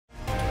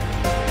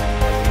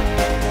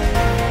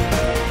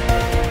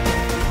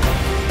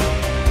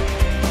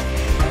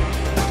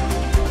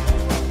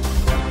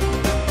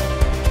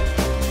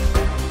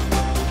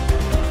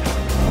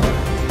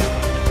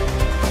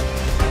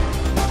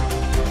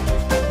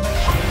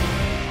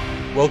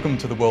Welcome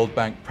to the World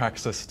Bank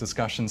Praxis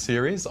Discussion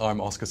Series. I'm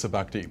Oscar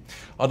Sabakti.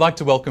 I'd like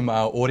to welcome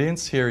our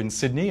audience here in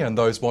Sydney and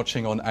those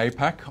watching on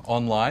APAC,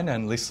 online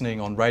and listening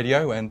on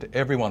radio, and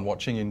everyone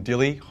watching in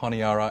Dili,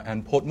 Honiara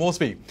and Port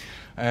Moresby.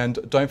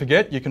 And don't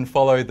forget, you can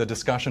follow the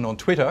discussion on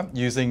Twitter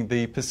using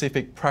the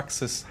Pacific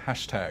Praxis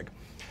hashtag.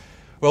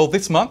 Well,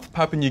 this month,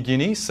 Papua New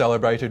Guinea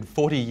celebrated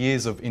 40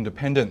 years of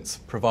independence,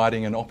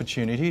 providing an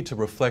opportunity to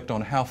reflect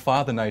on how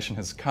far the nation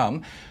has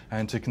come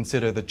and to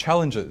consider the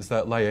challenges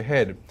that lay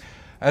ahead.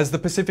 As the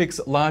Pacific's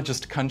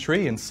largest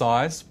country in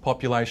size,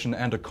 population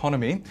and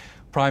economy,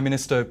 Prime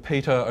Minister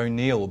Peter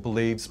O'Neill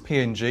believes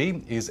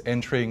PNG is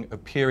entering a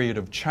period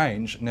of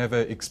change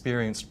never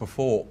experienced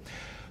before.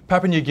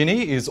 Papua New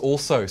Guinea is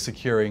also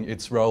securing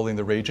its role in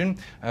the region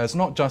as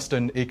not just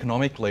an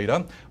economic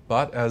leader,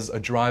 but as a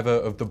driver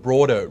of the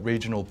broader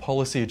regional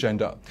policy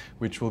agenda,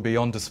 which will be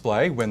on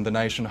display when the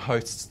nation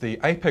hosts the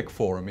APEC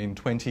Forum in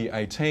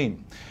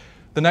 2018.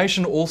 The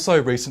nation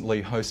also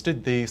recently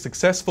hosted the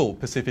successful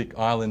Pacific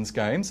Islands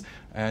Games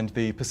and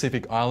the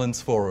Pacific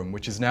Islands Forum,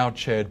 which is now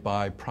chaired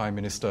by Prime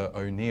Minister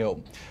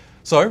O'Neill.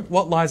 So,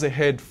 what lies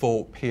ahead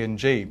for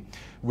PNG?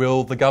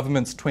 Will the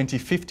government's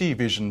 2050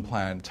 vision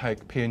plan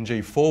take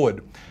PNG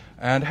forward?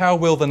 And how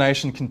will the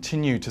nation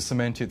continue to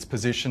cement its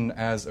position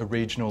as a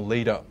regional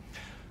leader?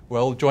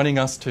 Well, joining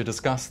us to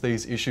discuss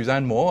these issues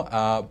and more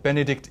are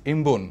Benedict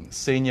Imbun,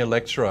 Senior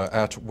Lecturer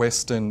at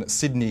Western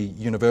Sydney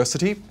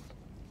University,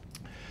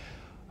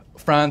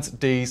 Franz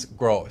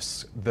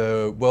Drees-Gross,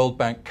 the World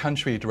Bank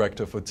Country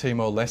Director for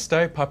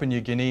Timor-Leste, Papua New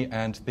Guinea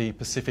and the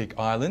Pacific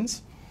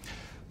Islands,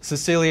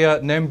 Cecilia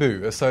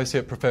Nembou,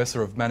 Associate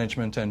Professor of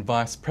Management and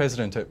Vice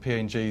President at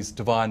PNG's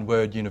Divine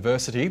Word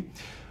University,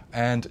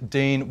 and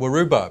Deane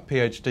Woruba,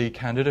 PhD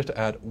candidate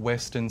at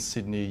Western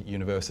Sydney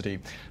University.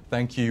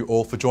 Thank you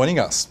all for joining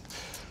us.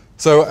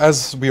 So,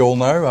 as we all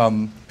know,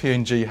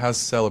 PNG has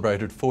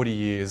celebrated 40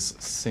 years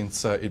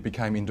since it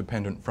became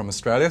independent from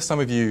Australia. Some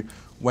of you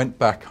went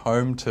back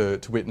home to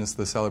witness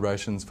the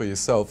celebrations for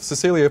yourself.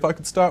 Cecilia, if I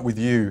could start with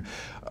you.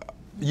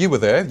 You were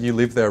there, you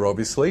lived there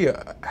obviously.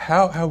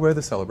 How were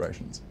the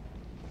celebrations?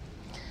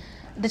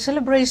 The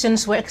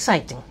celebrations were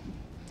exciting.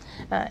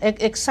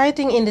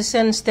 Exciting in the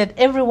sense that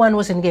everyone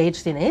was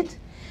engaged in it,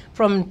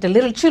 from the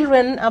little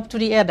children up to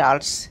the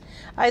adults.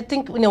 I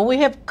think we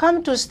have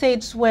come to a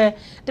stage where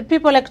the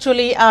people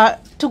actually are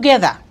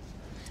together.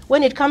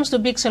 When it comes to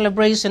big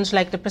celebrations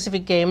like the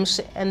Pacific Games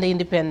and the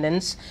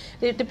independence,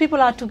 the people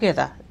are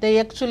together. They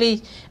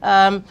actually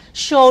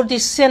show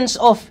this sense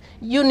of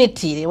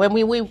unity. When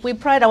we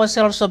pride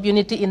ourselves of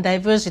unity in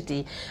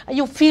diversity,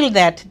 you feel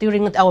that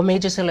during our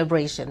major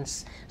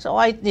celebrations. So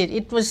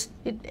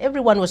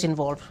everyone was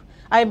involved.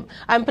 I'm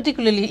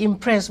particularly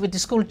impressed with the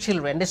school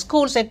children. The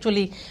schools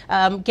actually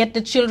get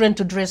the children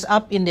to dress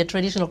up in their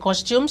traditional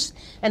costumes,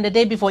 and the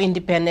day before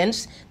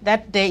independence,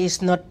 that day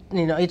is not,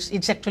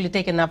 it's actually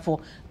taken up for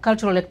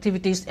cultural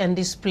activities and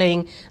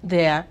displaying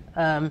their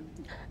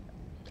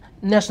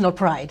national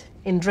pride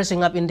in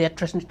dressing up in their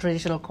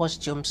traditional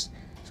costumes.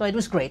 So it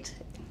was great.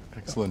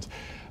 Excellent.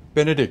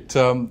 Benedict,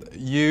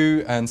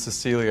 you and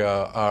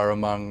Cecilia are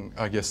among,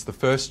 I guess, the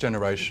first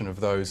generation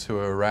of those who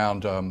are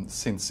around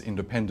since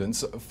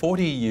independence.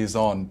 40 years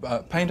on,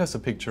 paint us a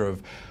picture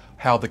of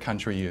how the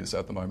country is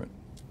at the moment.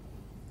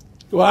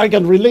 Well, I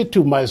can relate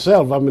to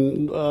myself. I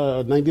mean,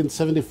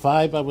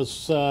 1975, I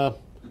was 11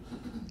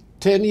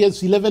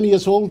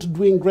 years old,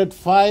 doing grade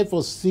 5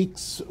 or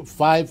 6,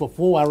 5 or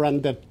 4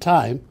 around that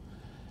time.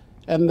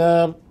 And,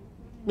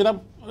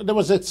 there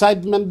was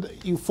excitement,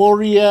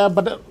 euphoria,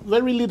 but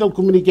very little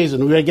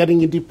communication. We were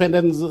getting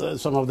independence,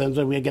 some of them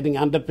said we were getting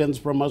independence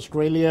from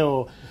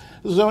Australia.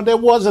 So there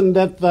wasn't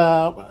that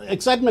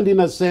excitement in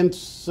a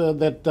sense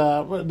that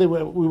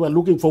we were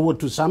looking forward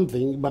to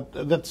something, but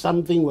that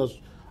something was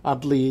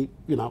hardly,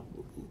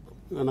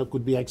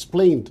 could be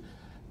explained.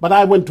 But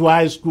I went to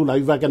high school,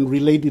 if I can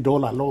relate it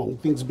all along.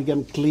 Things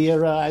became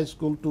clearer, high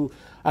school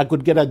I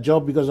could get a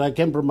job because I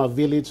came from a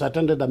village,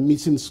 attended a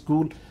mission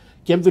school.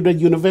 Came to the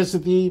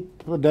university,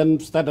 then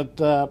started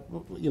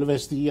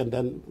university and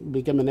then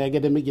became an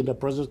academic in the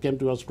process, came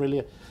to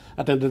Australia,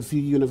 attended a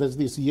few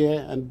universities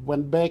here and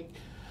went back.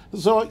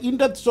 So in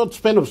that short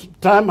span of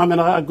time,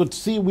 I could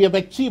see we have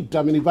achieved.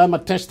 If I'm a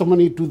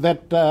testimony to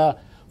that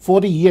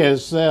 40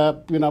 years,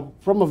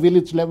 from a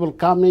village level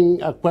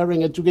coming,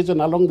 acquiring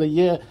education along the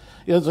years,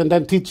 and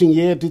then teaching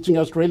here, teaching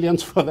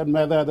Australians for that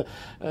matter,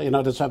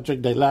 the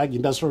subject they like,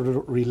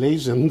 industrial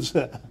relations.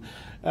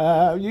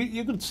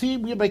 You could see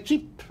we have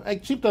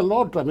achieved a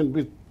lot.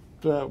 With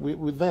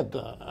that,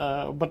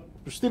 but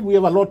still we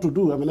have a lot to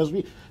do. As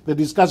the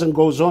discussion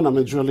goes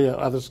on, surely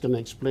others can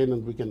explain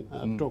and we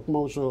can talk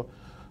more. So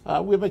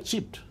we have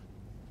achieved.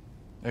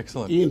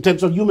 Excellent. In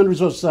terms of human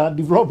resource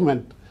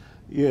development,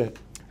 yeah.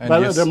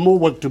 But yes, there's more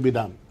work to be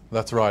done.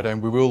 That's right,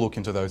 and we will look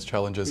into those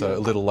challenges a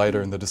little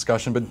later in the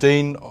discussion. But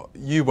Deane,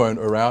 you weren't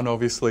around,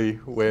 obviously,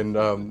 when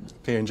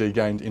PNG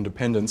gained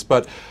independence.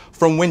 But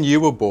from when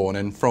you were born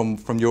and from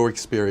your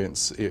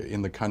experience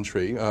in the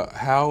country,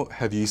 how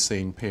have you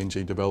seen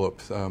PNG develop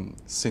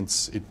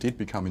since it did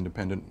become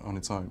independent on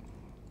its own?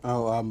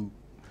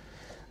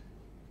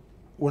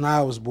 when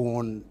I was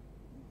born,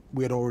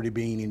 we had already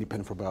been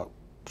independent for about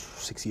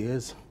 6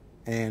 years.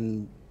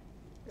 And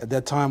at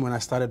that time when I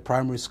started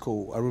primary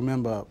school, I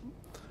remember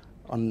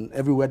on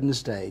every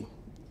Wednesday,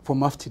 for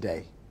Mufti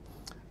Day,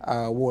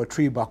 I wore a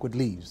tree bark with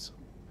leaves.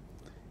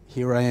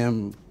 Here I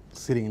am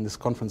sitting in this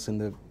conference in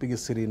the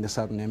biggest city in the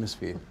Southern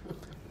Hemisphere,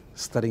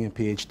 studying a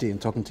PhD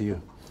and talking to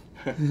you.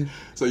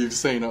 So you've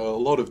seen a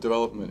lot of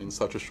development in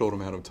such a short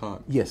amount of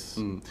time. Yes.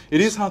 It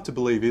is hard to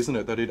believe, isn't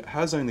it, that it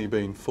has only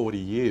been 40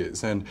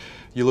 years, and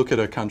you look at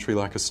a country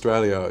like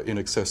Australia in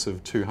excess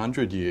of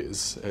 200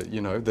 years,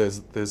 you know,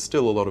 there's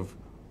still a lot of,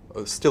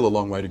 still a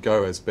long way to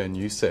go, as Ben,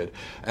 you said.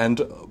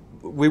 And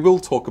we will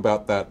talk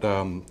about that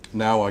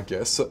now, I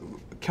guess.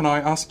 Can I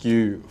ask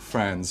you,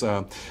 Franz,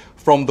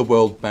 from the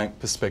World Bank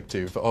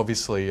perspective,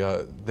 obviously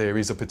there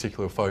is a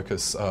particular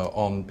focus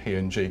on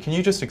PNG. Can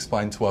you just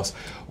explain to us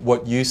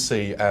what you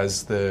see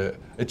as the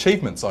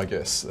achievements, I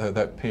guess,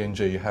 that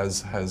PNG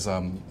has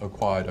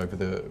acquired over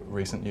the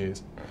recent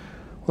years?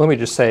 Well, let me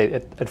just say,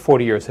 at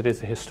 40 years, it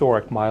is a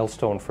historic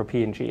milestone for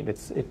PNG. And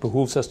it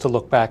behooves us to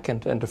look back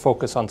and to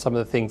focus on some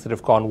of the things that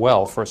have gone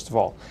well, first of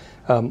all.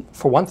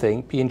 For one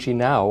thing, PNG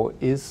now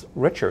is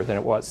richer than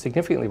it was,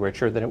 significantly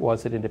richer than it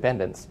was at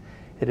independence.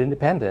 At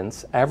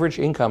independence, average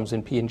incomes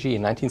in PNG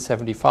in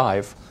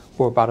 1975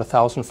 were about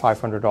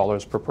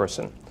 $1,500 per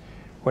person.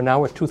 We're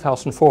now at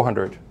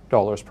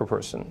 $2,400 per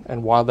person.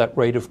 And while that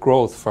rate of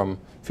growth from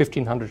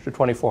 $1,500 to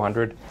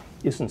 $2,400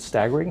 isn't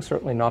staggering,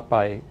 certainly not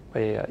by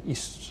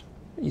East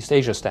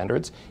Asia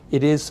standards,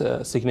 it is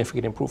a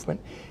significant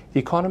improvement. The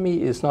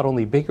economy is not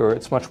only bigger,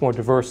 it's much more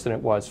diverse than it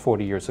was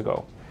 40 years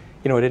ago.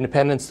 You know, at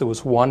independence, there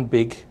was one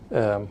big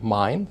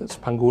mine, that's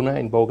Panguna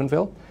in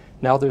Bougainville.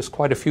 Now there's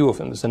quite a few of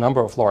them. There's a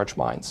number of large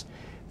mines.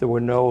 There were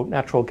no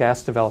natural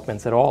gas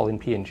developments at all in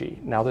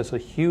PNG. Now there's a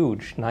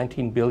huge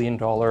 $19 billion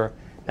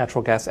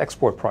natural gas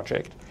export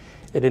project.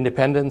 At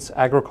independence,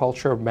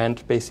 agriculture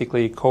meant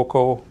basically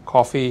cocoa,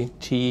 coffee,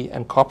 tea,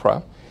 and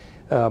copra.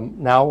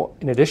 Now,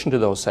 in addition to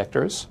those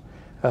sectors,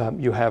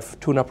 you have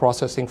tuna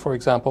processing, for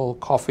example.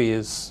 Coffee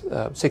is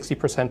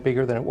 60%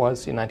 bigger than it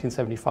was in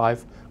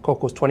 1975.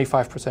 Cocoa is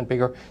 25%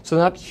 bigger. So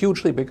they're not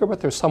hugely bigger, but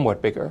they're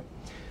somewhat bigger.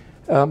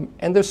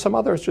 And there's some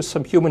others, just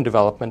some human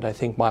development, I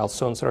think,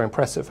 milestones that are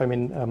impressive. I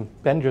mean,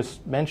 Ben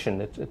just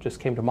mentioned, it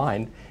just came to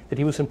mind, that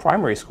he was in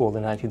primary school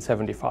in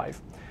 1975.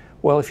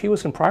 Well, if he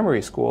was in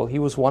primary school, he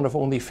was one of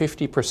only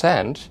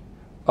 50%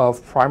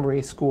 of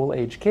primary school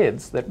age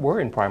kids that were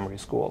in primary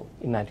school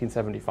in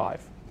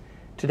 1975.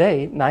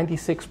 Today,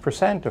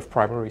 96% of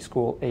primary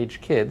school age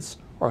kids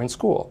are in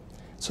school.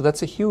 So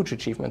that's a huge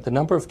achievement. The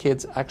number of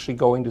kids actually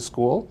going to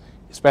school,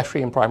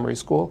 especially in primary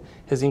school,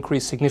 has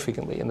increased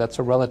significantly, and that's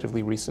a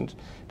relatively recent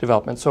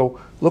development. So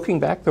looking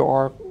back, there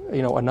are,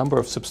 you know, a number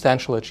of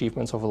substantial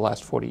achievements over the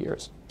last 40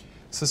 years.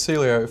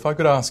 Cecilia, if I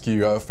could ask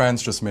you,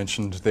 Franz just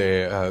mentioned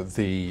there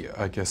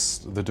I guess,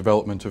 the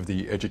development of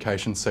the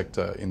education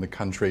sector in the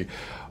country.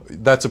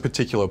 That's a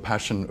particular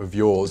passion of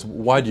yours.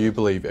 Why do you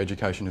believe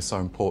education is so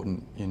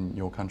important in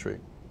your country?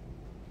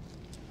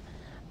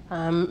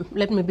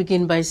 Let me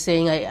begin by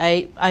saying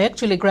I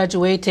actually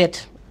graduated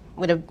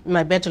with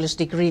my bachelor's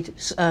degree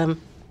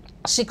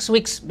 6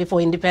 weeks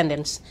before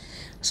independence.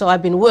 So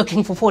I've been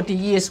working for 40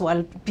 years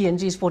while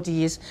PNG is 40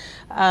 years.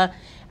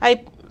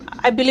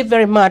 I believe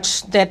very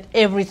much that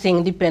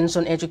everything depends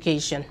on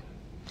education.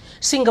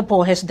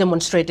 Singapore has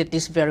demonstrated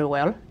this very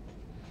well.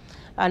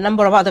 A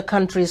number of other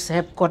countries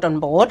have got on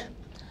board.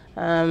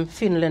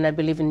 Finland, I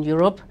believe, in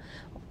Europe,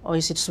 or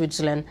is it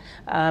Switzerland?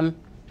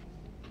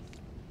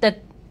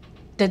 That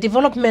the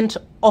development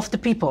of the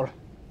people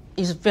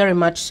is very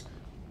much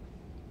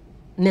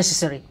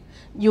necessary.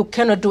 You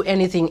cannot do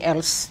anything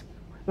else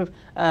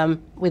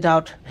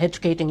without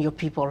educating your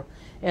people.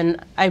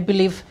 And I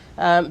believe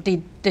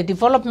the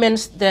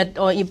developments that,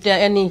 or if there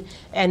are any,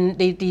 and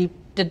the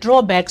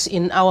drawbacks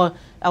in our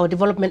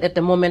development at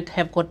the moment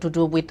have got to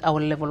do with our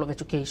level of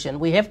education.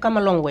 We have come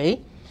a long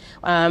way.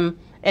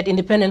 At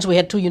independence, we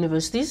had 2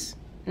 universities.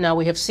 Now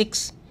we have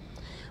 6.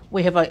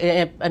 We have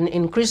an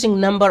increasing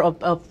number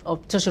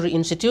of tertiary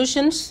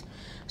institutions.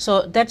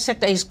 So that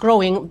sector is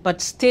growing,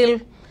 but still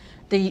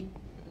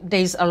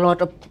there's a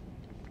lot of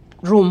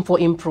room for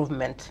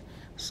improvement.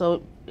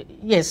 So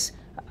yes,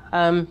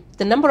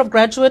 the number of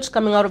graduates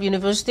coming out of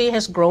university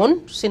has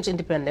grown since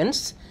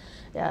independence,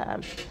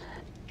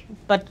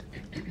 but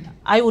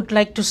I would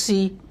like to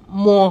see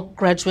more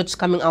graduates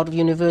coming out of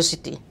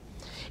university.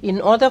 In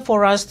order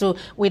for us to,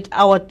 with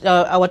our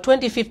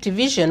 2050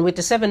 vision, with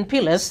the 7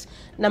 pillars,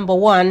 number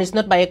 1 is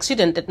not by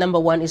accident that number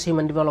 1 is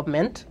human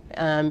development,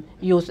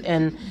 youth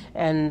and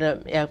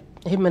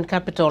human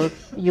capital,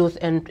 youth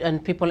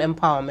and people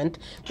empowerment,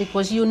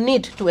 because you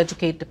need to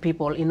educate the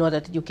people in order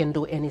that you can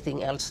do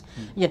anything else.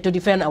 Yet to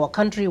defend our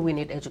country, we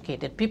need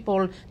educated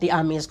people. The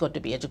army has got to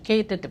be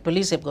educated. The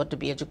police have got to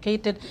be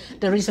educated.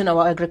 The reason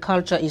our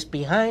agriculture is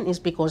behind is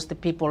because the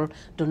people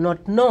do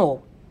not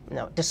know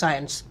the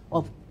science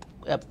of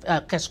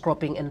cash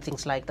cropping and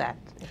things like that.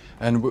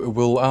 And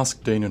we'll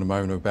ask Deane in a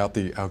moment about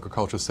the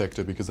agriculture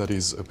sector, because that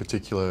is a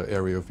particular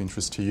area of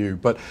interest to you.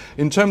 But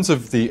in terms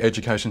of the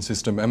education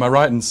system, am I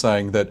right in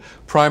saying that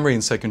primary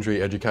and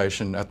secondary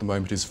education at the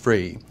moment is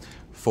free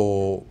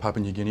for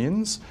Papua New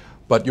Guineans,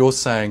 but you're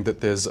saying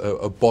that there's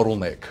a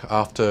bottleneck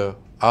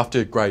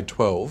after grade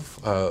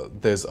 12,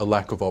 there's a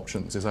lack of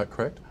options, is that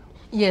correct?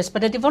 Yes,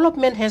 but the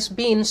development has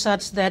been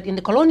such that in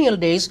the colonial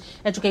days,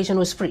 education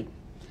was free.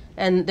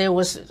 And there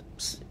was,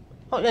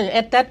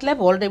 at that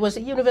level, there was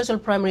a universal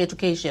primary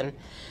education.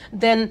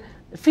 Then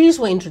fees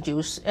were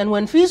introduced, and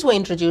when fees were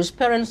introduced,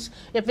 parents,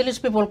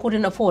 village people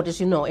couldn't afford, as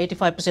you know,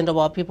 85% of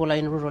our people are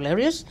in rural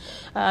areas,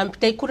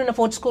 they couldn't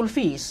afford school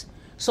fees.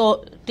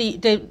 So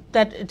the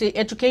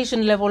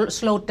education level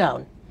slowed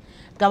down.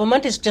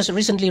 Government has just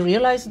recently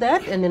realized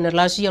that, and in the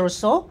last year or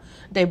so,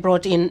 they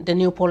brought in the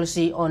new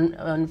policy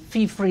on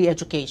fee-free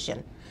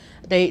education.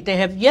 They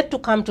have yet to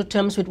come to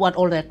terms with what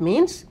all that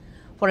means.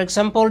 For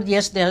example,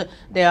 yes, there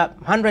are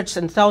hundreds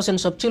and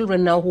thousands of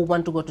children now who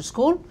want to go to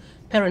school.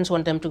 Parents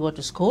want them to go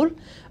to school,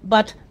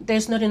 but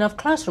there's not enough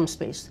classroom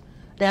space.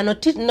 There are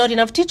not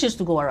enough teachers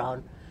to go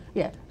around.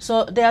 Yeah,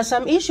 so there are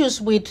some issues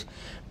with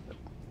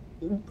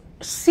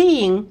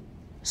seeing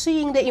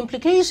the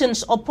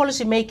implications of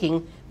policy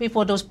making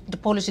before the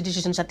policy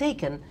decisions are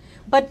taken.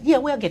 But yeah,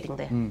 we are getting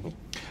there.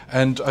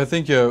 And I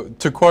think,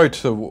 to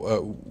quote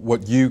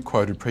what you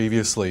quoted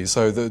previously,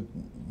 so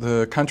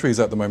the country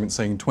is at the moment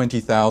seeing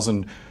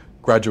 20,000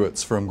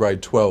 graduates from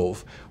grade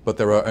 12, but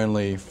there are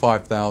only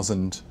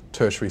 5,000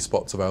 tertiary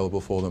spots available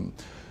for them.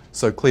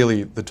 So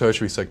clearly the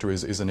tertiary sector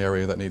is an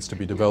area that needs to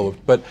be developed.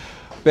 But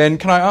Ben,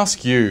 can I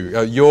ask you,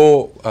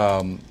 you're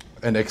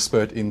an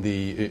expert in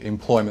the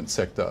employment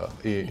sector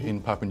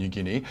in Papua New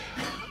Guinea.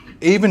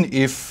 Even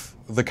if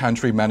the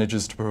country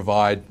manages to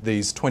provide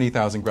these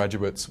 20,000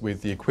 graduates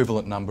with the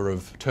equivalent number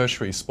of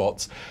tertiary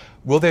spots,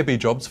 will there be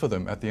jobs for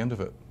them at the end of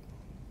it?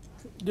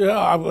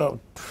 Yeah, well,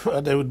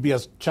 there would be a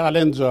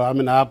challenge,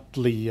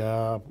 aptly,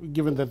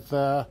 given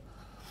that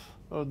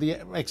the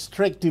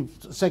extractive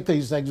sector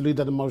is actually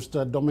the most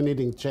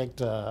dominating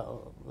sector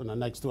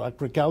next to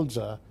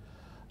agriculture.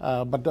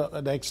 But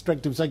the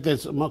extractive sector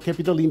is more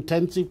capital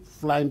intensive,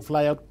 fly-in,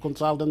 fly-out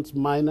consultants,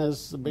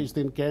 miners based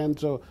in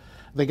Cairns. So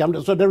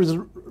there is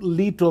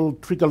little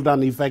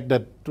trickle-down effect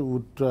that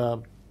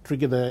would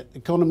trigger the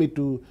economy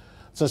to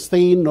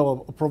sustain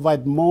or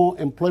provide more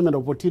employment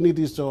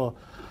opportunities. So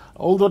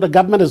although the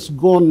government has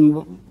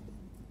gone,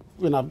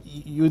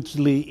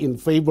 hugely in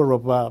favor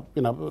of,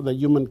 the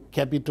human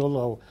capital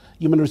or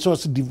human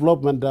resource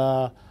development,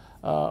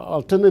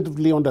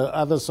 alternatively on the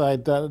other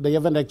side, they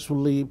haven't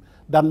actually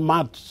done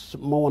much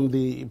more on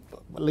the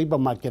labor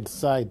market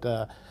side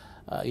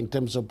in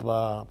terms of,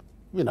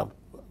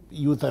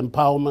 youth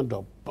empowerment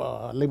or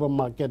labor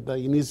market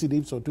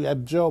initiatives, or to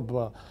absorb,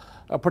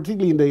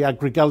 particularly in the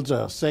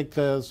agriculture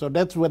sector. So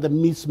that's where the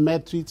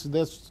mismatch is.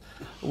 That's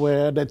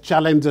where the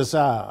challenges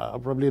are,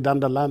 probably down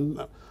the line.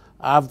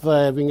 After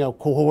having a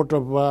cohort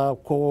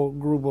of core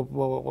group of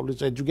all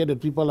these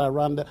educated people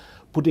around,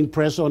 putting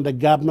pressure on the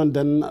government,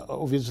 then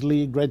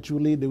obviously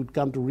gradually they would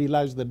come to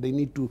realize that they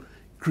need to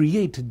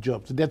create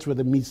jobs. That's where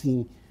the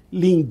missing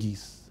link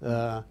is.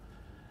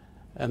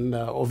 And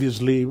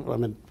obviously,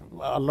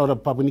 a lot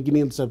of Papua New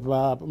Guineans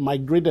have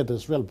migrated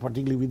as well,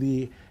 particularly with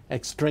the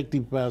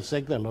extractive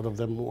sector. A lot of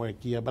them work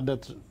here, but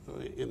that's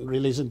in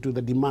relation to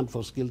the demand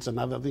for skills and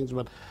other things.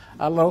 But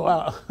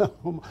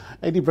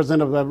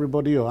 80% of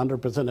everybody or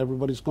 100%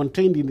 everybody is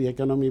contained in the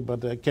economy,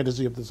 but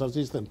courtesy of the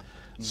subsistence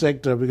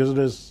sector, because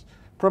there's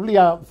probably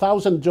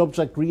 1,000 jobs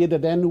are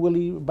created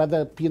annually by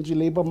the PNG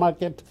labor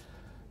market.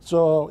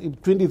 So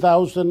if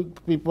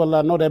 20,000 people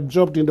are not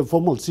absorbed in the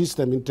formal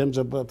system in terms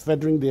of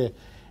furthering their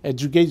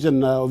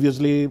education,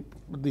 obviously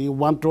the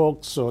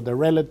one-talks or the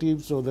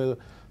relatives or the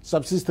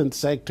subsistence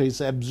sector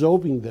is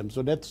absorbing them.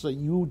 So that's a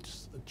huge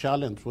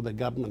challenge for the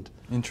government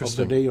of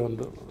the day on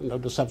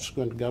the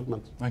subsequent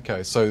government.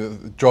 Okay, so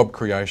job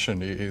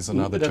creation is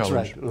another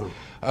challenge. That's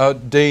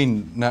right.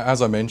 Deane, now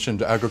as I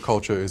mentioned,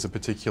 agriculture is a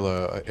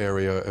particular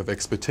area of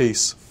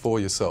expertise for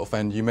yourself,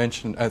 and you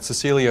mentioned,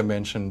 Cecilia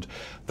mentioned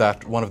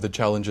that one of the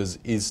challenges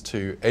is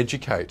to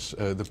educate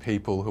the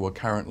people who are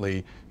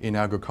currently in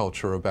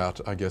agriculture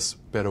about, I guess,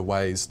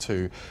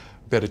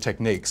 better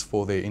techniques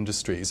for their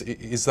industries.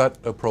 Is that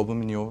a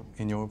problem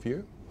in your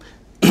view?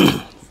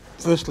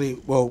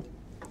 Firstly, well,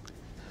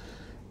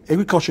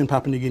 agriculture in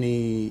Papua New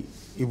Guinea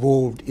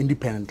evolved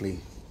independently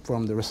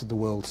from the rest of the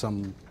world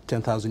some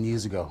 10,000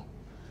 years ago.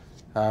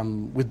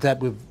 With that,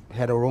 we've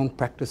had our own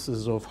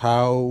practices of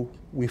how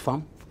we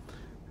farm.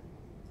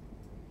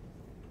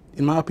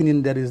 In my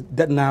opinion,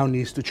 that now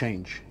needs to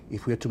change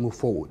if we are to move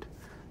forward.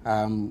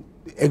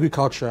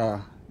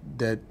 Agriculture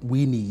that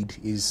we need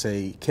is,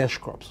 say, cash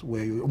crops,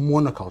 where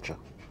monoculture,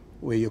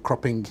 where you're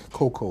cropping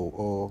cocoa,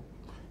 or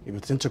if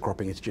it's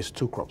intercropping, it's just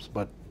two crops,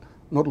 but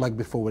not like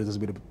before where there's a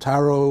bit of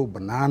taro,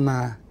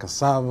 banana,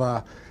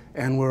 cassava,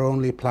 and we're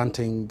only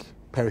planting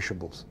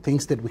perishables,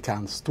 things that we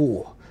can't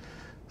store.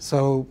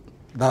 So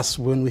Thus,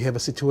 when we have a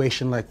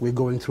situation like we're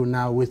going through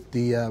now with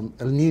the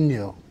El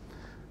Nino,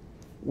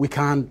 we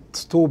can't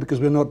store because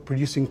we're not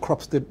producing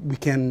crops that we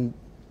can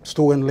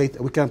store in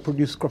later. We can't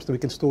produce crops that we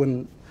can store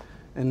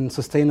and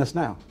sustain us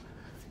now.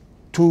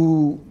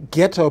 To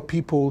get our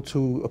people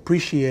to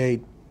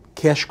appreciate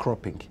cash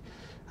cropping,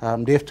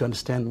 they have to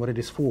understand what it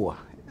is for.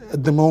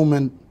 At the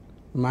moment,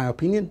 in my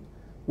opinion,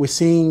 we're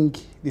seeing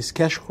these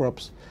cash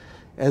crops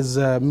as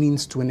a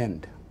means to an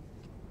end.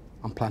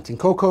 I'm planting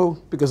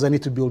cocoa because I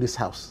need to build this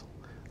house.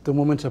 The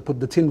moment I put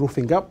the tin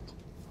roofing up,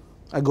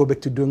 I go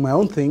back to doing my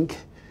own thing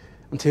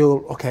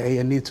until, okay,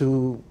 I need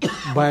to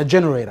buy a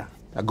generator.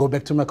 I go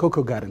back to my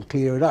cocoa garden,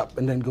 clear it up,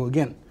 and then go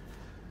again.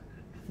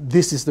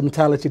 This is the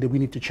mentality that we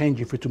need to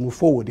change if we're to move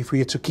forward, if we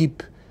are to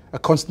keep a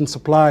constant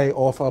supply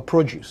of our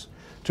produce,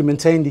 to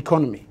maintain the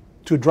economy,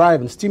 to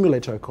drive and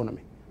stimulate our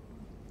economy.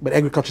 But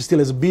agriculture still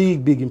has a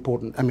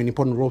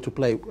important role to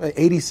play.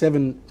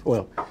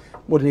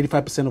 More than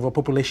 85% of our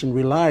population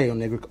rely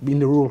on in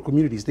the rural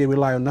communities. They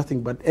rely on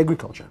nothing but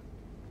agriculture.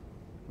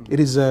 It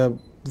is a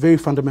very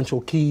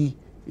fundamental key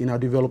in our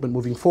development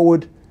moving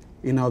forward,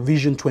 in our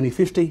Vision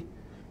 2050,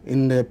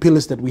 in the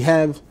pillars that we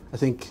have. I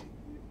think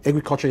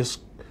agriculture is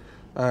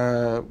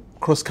a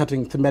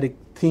cross-cutting thematic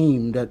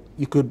theme that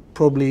you could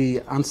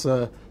probably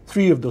answer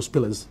 3 of those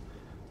pillars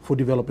for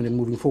development and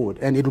moving forward.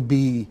 And it'll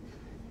be,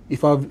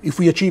 if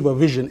we achieve our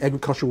vision,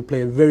 agriculture will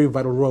play a very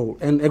vital role,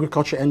 and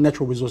agriculture and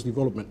natural resource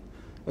development,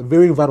 a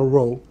very vital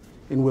role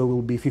in where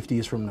we'll be 50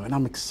 years from now. And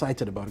I'm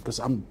excited about it because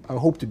I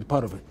hope to be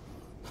part of it.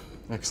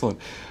 Excellent.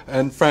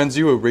 And Franz,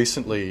 you were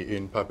recently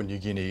in Papua New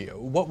Guinea.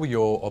 What were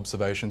your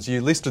observations?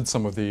 You listed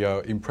some of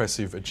the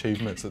impressive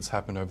achievements that's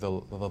happened over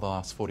the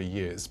last 40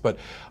 years, but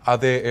are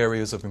there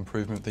areas of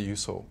improvement that you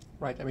saw?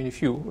 Right. I mean,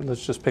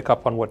 let's just pick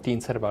up on what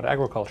Deane said about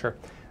agriculture.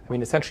 I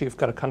mean, essentially, you've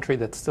got a country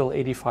that's still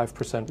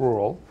 85%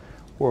 rural,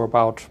 where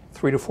about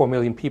 3 to 4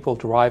 million people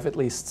derive at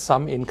least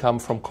some income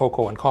from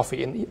cocoa and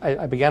coffee. And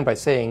I began by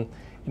saying,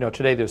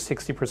 today there's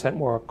 60%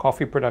 more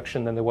coffee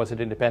production than there was at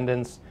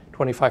independence,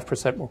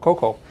 25% more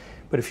cocoa.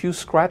 But if you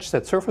scratch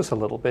that surface a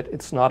little bit,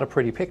 it's not a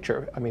pretty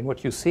picture. I mean,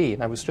 what you see,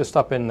 and I was just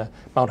up in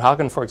Mount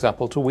Hagen, for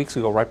example, 2 weeks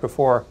ago, right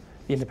before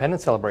the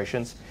independence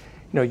celebrations.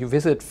 You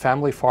visit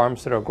family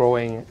farms that are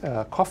growing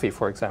coffee,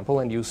 for example,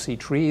 and you see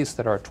trees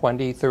that are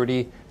 20,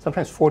 30,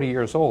 sometimes 40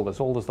 years old as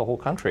the whole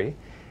country.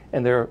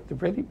 And they're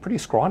really pretty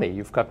scrawny.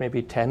 You've got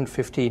maybe 10,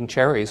 15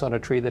 cherries on a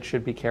tree that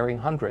should be carrying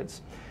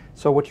hundreds.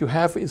 So what you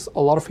have is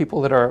a lot of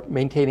people that are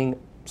maintaining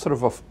sort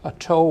of a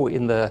toe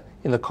in the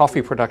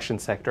coffee production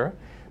sector,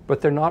 but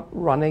they're not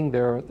running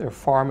their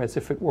farm as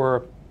if it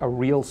were a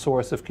real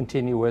source of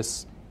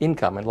continuous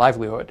income and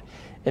livelihood.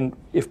 And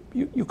if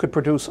you could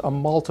produce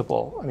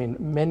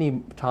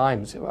many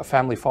times a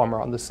family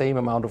farmer on the same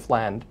amount of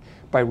land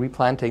by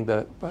rejuvenating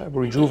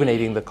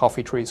the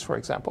coffee trees, for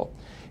example,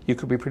 you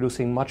could be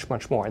producing much,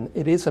 much more. And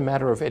it is a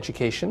matter of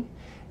education.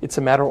 It's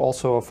a matter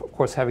also of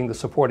course, having the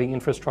supporting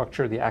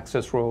infrastructure, the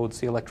access roads,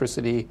 the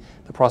electricity,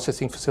 the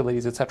processing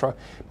facilities, etc.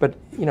 But,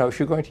 if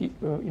you're going to,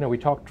 we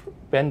talked,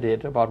 Ben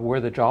did, about where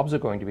the jobs are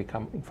going to be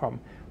coming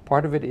from.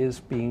 Part of it is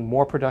being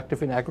more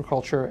productive in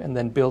agriculture and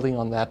then building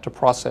on that to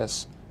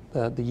process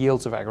the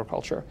yields of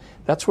agriculture.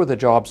 That's where the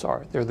jobs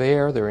are.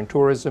 They're in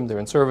tourism, they're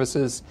in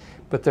services,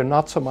 but they're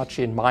not so much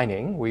in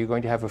mining, where you're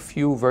going to have a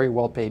few very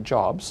well-paid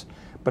jobs.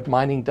 But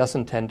mining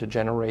doesn't tend to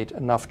generate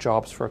enough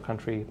jobs for a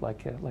country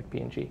like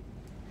PNG.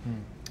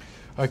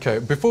 Okay,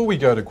 before we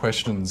go to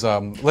questions,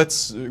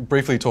 let's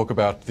briefly talk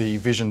about the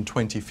Vision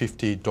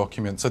 2050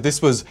 document. So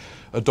this was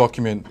a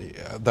document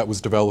that was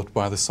developed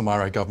by the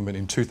Samare government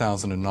in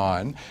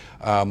 2009.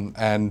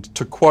 And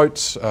to quote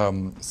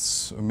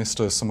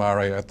Mr.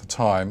 Samare at the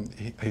time,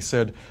 he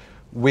said,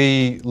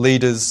 "We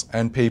leaders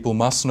and people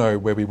must know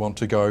where we want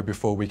to go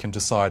before we can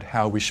decide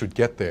how we should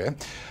get there."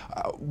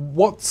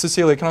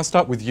 Cecilia, can I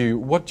start with you?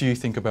 What do you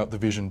think about the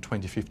Vision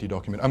 2050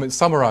 document?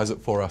 Summarise it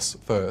for us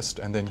first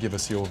and then give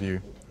us your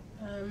view.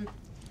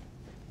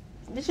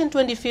 Vision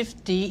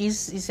 2050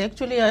 is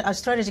actually a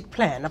strategic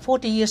plan, a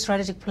 40-year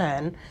strategic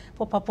plan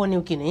for Papua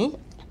New Guinea.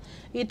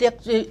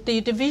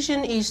 The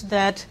vision is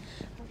that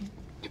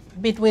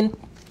between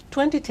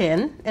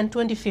 2010 and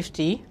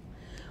 2050,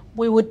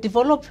 we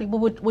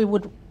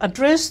would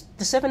address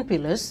the 7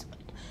 pillars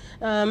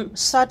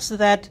such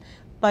that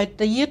by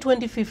the year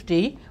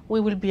 2050, we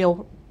will be a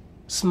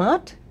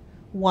smart,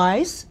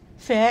 wise,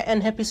 fair,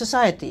 and happy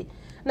society.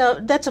 Now,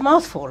 that's a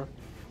mouthful,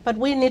 but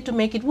we need to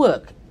make it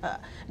work.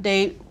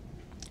 The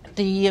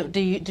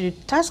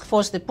task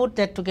force that put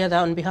that together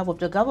on behalf of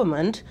the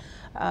government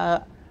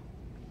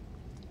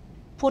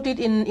put it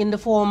in the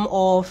form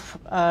of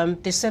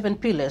the 7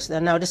 pillars.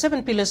 Now, the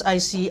 7 pillars I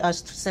see as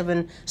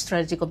 7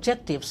 strategic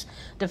objectives.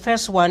 The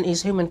first one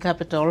is human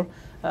capital,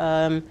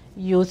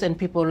 youth and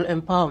people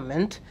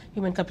empowerment,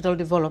 human capital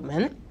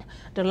development.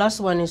 The last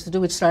one is to do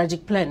with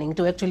strategic planning,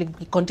 to actually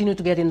continue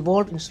to get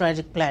involved in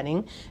strategic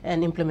planning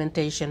and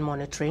implementation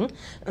monitoring.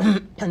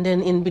 And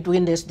then in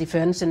between there's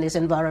defense and there's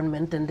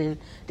environment and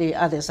the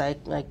others I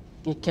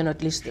you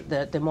cannot list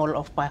them all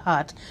off by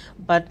heart,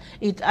 but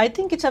I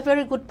think it's a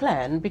very good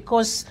plan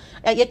because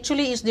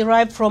actually it's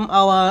derived from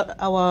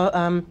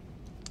our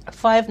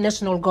 5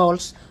 national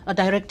goals,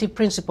 directive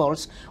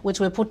principles, which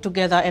were put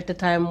together at the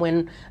time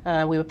when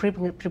we were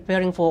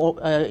preparing for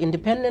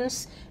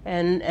independence,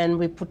 and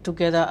we put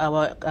together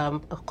our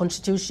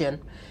constitution.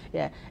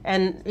 Yeah,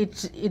 and I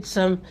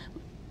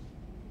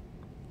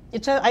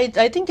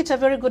think it's a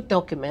very good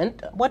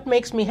document. What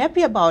makes me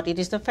happy about it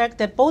is the fact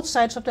that both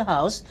sides of the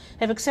House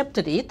have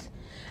accepted it.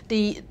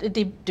 The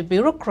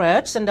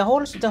bureaucrats and the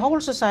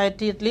whole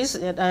society, at least,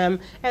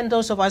 and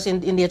those of us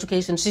in the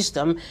education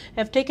system,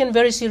 have taken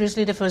very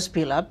seriously the first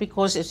pillar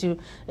because,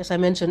 as I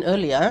mentioned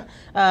earlier,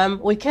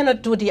 we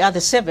cannot do the other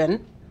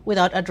 7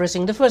 without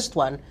addressing the first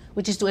one,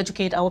 which is to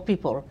educate our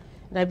people.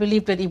 And I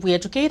believe that if we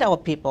educate our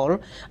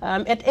people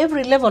at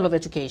every level of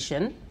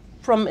education,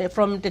 from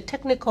the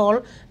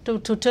technical to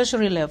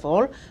tertiary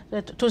level,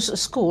 to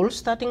schools,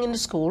 starting in the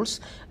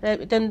schools,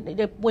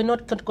 then we're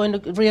not going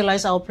to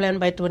realize our plan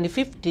by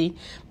 2050.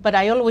 But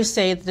I always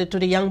say to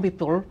the young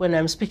people when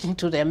I'm speaking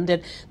to them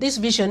that this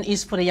vision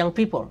is for the young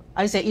people.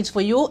 I say it's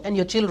for you and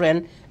your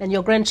children and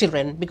your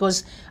grandchildren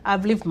because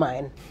I've lived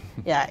mine.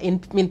 Yeah, in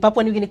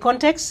Papua New Guinea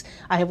context,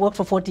 I have worked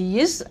for 40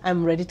 years.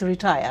 I'm ready to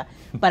retire.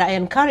 But I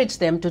encourage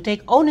them to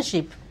take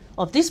ownership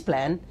of this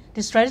plan,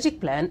 this strategic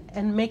plan,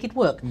 and make it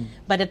work.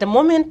 But at the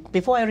moment,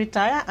 before I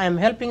retire, I'm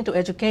helping to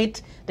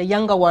educate the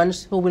younger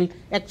ones who will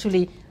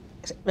actually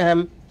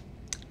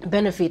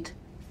benefit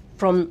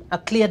from a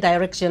clear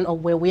direction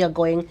of where we are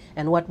going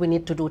and what we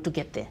need to do to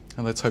get there.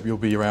 And let's hope you'll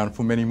be around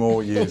for many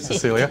more years,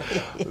 Cecilia.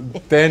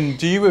 Ben,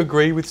 do you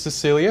agree with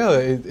Cecilia?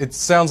 It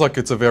sounds like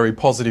it's a very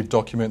positive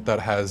document that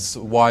has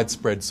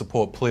widespread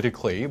support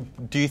politically.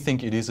 Do you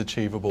think it is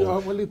achievable?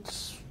 Well,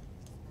 it's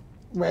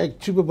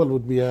achievable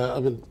would be,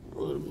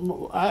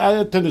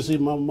 I tend to see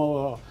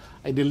more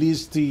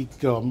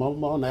idealistic,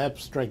 more on an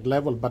abstract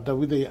level, but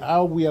with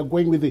how we are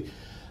going with the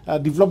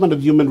development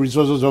of human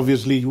resources,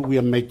 obviously we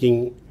are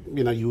making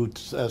huge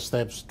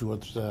steps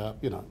towards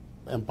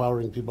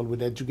empowering people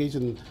with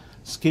education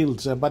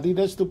skills, but it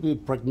has to be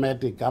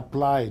pragmatic,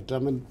 applied.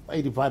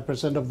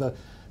 85% of the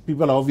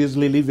people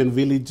obviously live in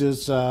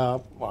villages,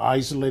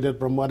 isolated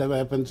from whatever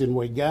happens in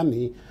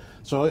Waigani.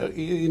 So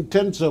in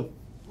terms of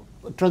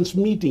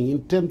transmitting,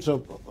 in terms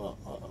of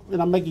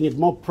making it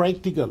more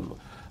practical,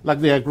 like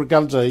the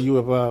agriculture you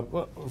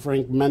have,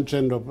 Frank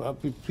mentioned, of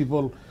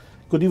people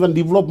could even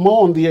develop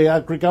more on the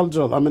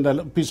agriculture,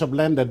 the piece of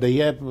land that they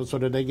have so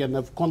that they can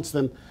have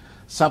constant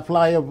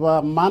supply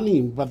of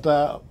money. But,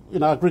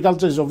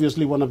 agriculture is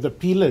obviously one of the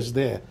pillars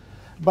there.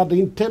 But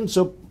in terms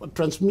of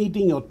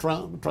transmitting or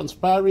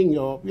transpiring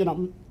or,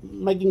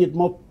 making it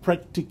more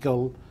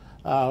practical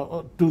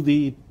to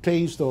the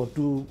taste or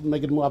to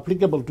make it more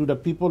applicable to the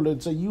people,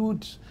 it's a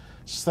huge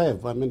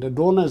step. The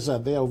donors are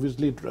there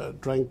obviously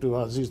trying to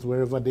assist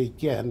wherever they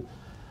can.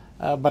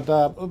 But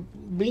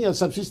being a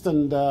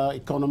subsistent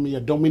economy, a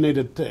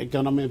dominated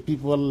economy,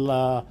 people,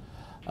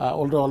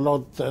 although a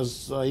lot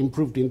has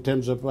improved in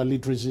terms of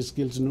literacy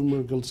skills,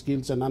 numerical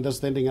skills, and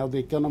understanding how the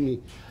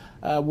economy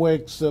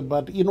works.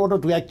 But in order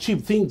to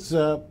achieve things,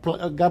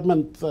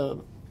 government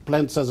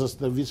plans such as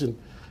the Vision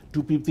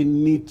 250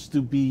 needs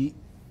to be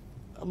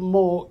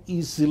more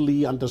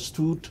easily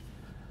understood.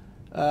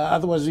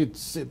 Otherwise,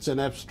 it's an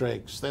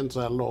abstract, stands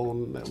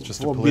alone. It's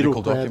just a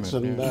political document.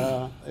 And,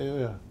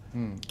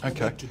 okay. I'd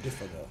like to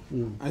differ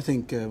there. I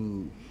think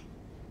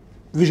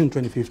Vision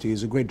 2050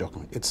 is a great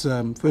document. It's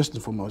first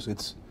and foremost,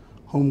 it's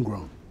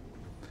homegrown.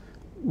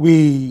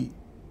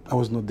 I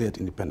was not there at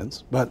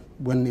independence, but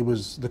when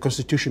the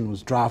Constitution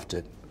was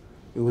drafted,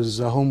 it was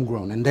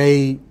homegrown, and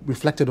they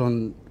reflected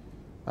on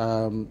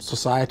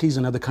societies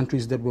and other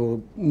countries that were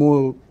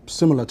more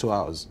similar to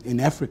ours, in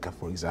Africa,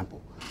 for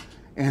example.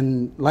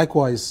 And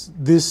likewise,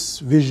 this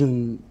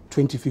Vision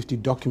 2050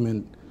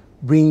 document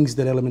brings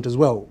that element as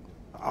well.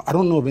 I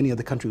don't know of any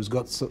other country who's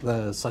got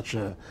such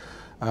a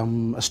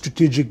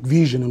strategic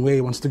vision and where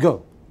it wants to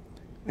go.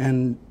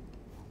 And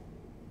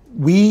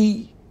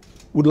we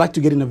would like to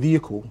get in a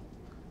vehicle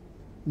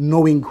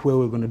knowing where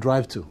we're going to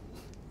drive to,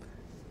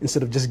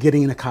 instead of just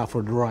getting in a car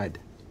for the ride.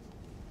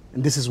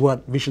 And this is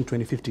what Vision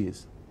 2050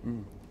 is.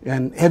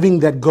 And having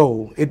that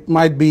goal, it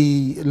might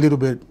be a little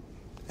bit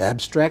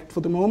abstract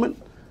for the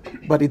moment,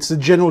 but it's a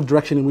general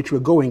direction in which we're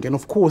going. And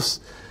of course,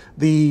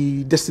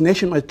 the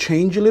destination might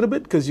change a little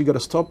bit because you got to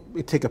stop,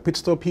 take a pit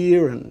stop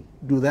here and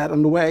do that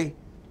on the way,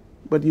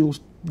 but you'll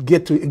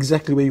get to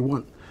exactly where you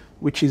want,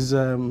 which is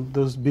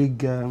those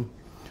big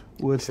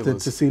words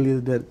that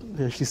Cecilia,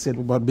 that she said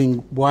about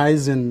being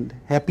wise and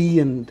happy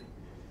and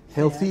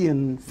healthy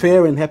and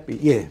fair and happy.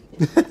 Yeah.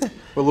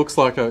 Well, it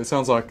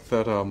sounds like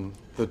that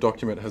the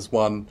document has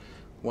won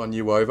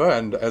you over,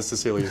 and as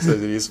Cecilia said,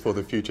 it is for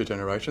the future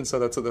generation, so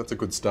that's a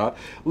good start.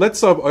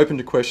 Let's open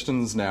to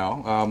questions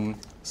now.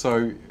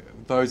 So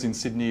those in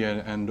Sydney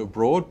and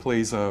abroad,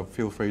 please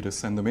feel free to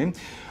send them in.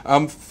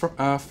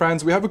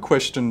 Franz, we have a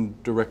question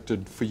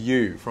directed for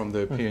you from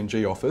the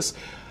PNG office.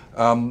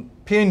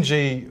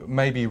 PNG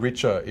may be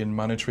richer in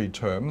monetary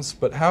terms,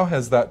 but how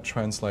has that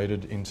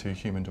translated into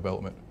human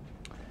development?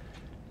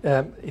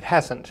 It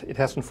hasn't. It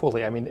hasn't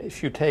fully. I mean,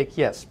 if you take,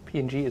 yes,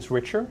 PNG is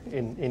richer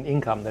in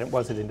income than it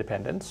was at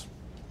independence,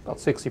 about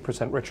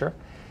 60% richer.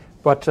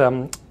 But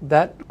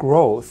that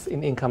growth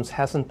in incomes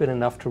hasn't been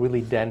enough to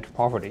really dent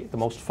poverty. The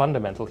most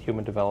fundamental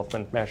human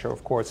development measure,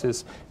 of course,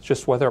 is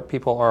just whether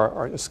people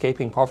are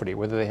escaping poverty,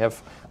 whether they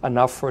have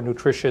enough for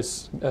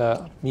nutritious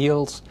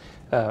meals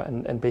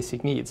and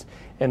basic needs.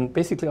 And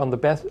basically, on the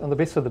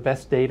basis of the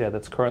best data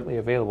that's currently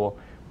available,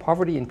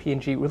 poverty in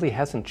PNG really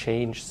hasn't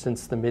changed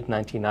since the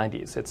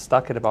mid-1990s. It's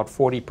stuck at about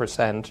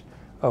 40%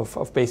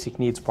 of basic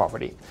needs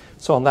poverty.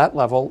 So on that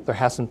level, there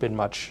hasn't been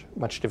much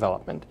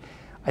development.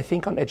 I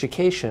think on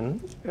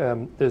education,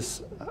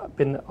 there's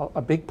been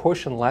a big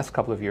push in the last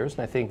couple of years,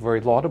 and I think very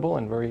laudable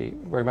and very,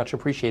 very much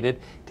appreciated,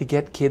 to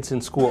get kids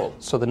in school.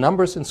 So the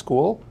numbers in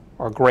school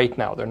are great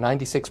now. They're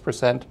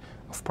 96%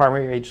 of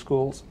primary age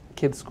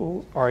kids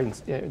are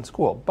in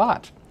school.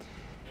 But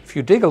if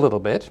you dig a little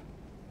bit,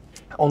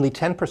 only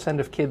 10%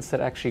 of kids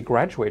that actually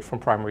graduate from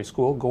primary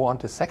school go on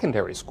to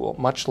secondary school,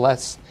 much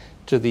less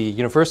to the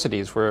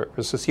universities where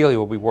Cecilia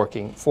will be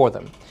working for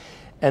them.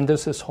 And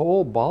there's this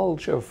whole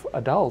bulge of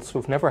adults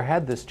who've never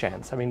had this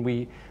chance. I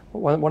mean,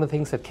 one of the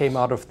things that came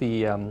out of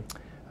the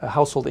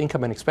Household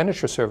Income and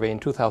Expenditure Survey in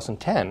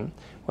 2010,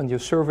 when you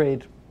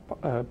surveyed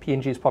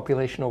PNG's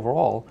population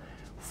overall,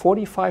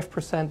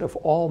 45% of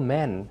all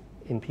men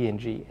in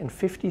PNG and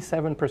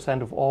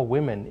 57% of all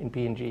women in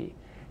PNG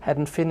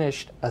hadn't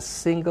finished a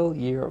single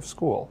year of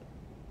school.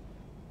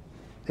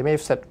 They may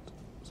have set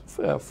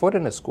foot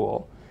in a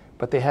school,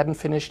 but they hadn't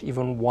finished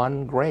even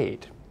one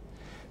grade.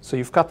 So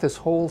you've got this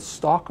whole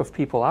stock of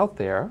people out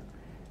there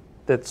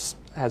that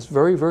has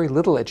very, very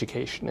little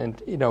education.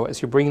 And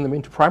as you're bringing them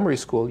into primary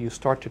school, you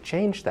start to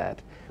change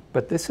that.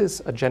 But this is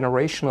a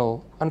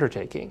generational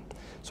undertaking.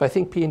 So I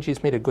think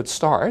PNG's made a good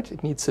start.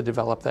 It needs to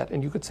develop that.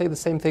 And you could say the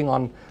same thing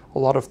on a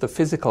lot of the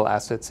physical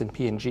assets in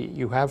PNG.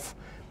 You have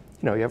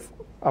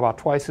about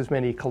twice as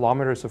many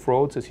kilometers of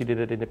roads as you did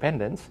at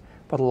independence,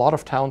 but a lot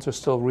of towns are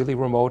still really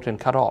remote and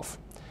cut off.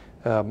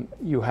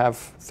 You have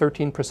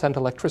 13%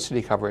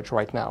 electricity coverage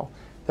right now.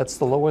 That's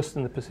the lowest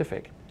in the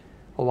Pacific.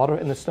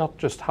 And it's not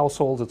just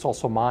households, it's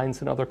also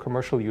mines and other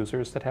commercial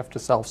users that have to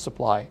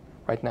self-supply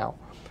right now.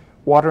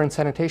 Water and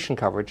sanitation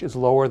coverage is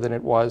lower than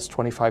it was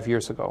 25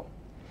 years ago.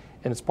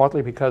 And it's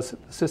partly because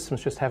the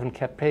systems just haven't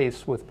kept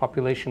pace with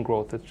population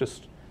growth.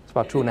 It's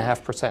about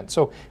 2.5%.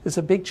 So it's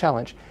a big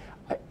challenge.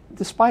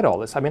 Despite all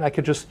this, I mean, I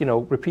could just,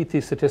 repeat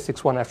these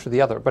statistics one after the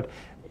other, but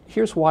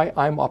here's why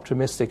I'm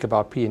optimistic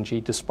about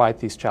PNG despite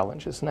these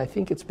challenges. And I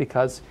think it's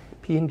because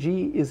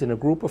PNG is in a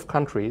group of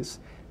countries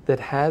that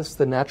has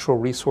the natural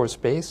resource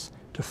base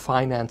to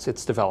finance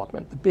its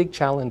development. The big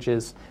challenge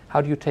is,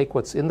 how do you take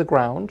what's in the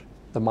ground,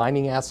 the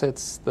mining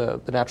assets, the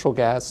natural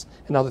gas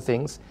and other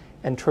things,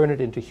 and turn it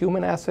into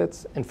human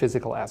assets and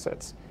physical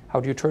assets? How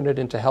do you turn it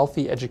into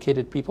healthy,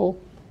 educated people?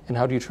 And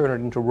how do you turn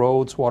it into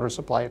roads, water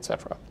supply,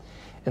 etc.?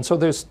 And so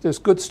there's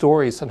good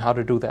stories on how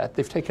to do that.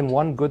 They've taken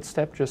one good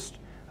step just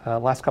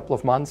last couple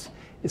of months,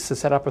 is to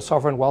set up a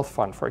sovereign wealth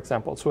fund, for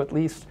example. So at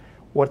least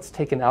what's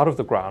taken out of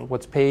the ground,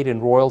 what's paid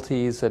in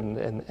royalties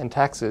and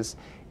taxes,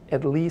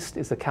 at least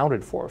is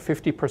accounted for.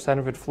 50%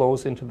 of it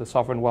flows into the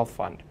sovereign wealth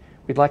fund.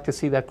 We'd like to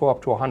see that go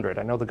up to 100.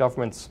 I know the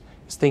government's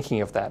is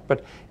thinking of that,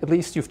 but at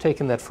least you've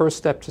taken that first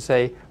step to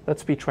say,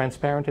 let's be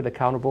transparent and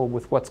accountable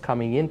with what's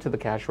coming into the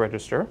cash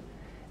register. And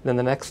then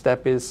the next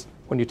step is,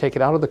 when you take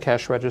it out of the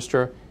cash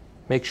register,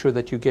 make sure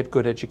that you get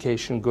good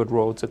education, good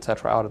roads,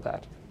 etc. out of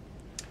that.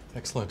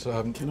 Excellent.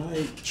 Can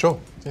I sure,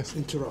 yes.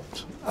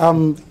 interrupt?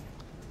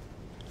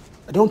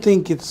 I don't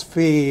think it's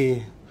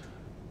fair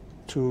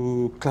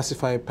to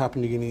classify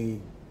Papua New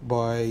Guinea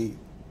by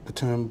the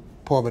term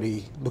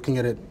poverty, looking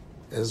at it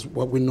as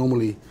what we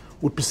normally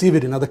would perceive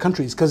it in other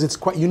countries, because it's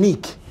quite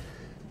unique,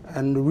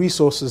 and the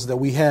resources that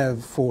we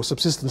have for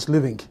subsistence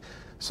living.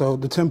 So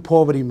the term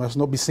poverty must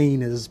not be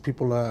seen as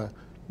people are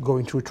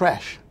going through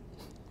trash,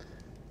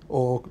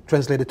 or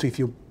translated to, if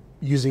you're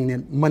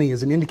using money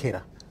as an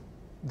indicator,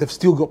 they've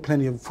still got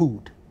plenty of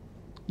food,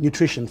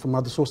 nutrition from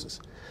other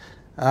sources.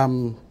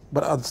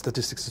 But other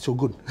statistics are still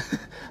good.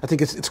 I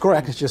think it's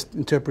correct. It's just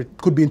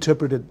could be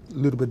interpreted a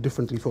little bit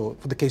differently for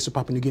the case of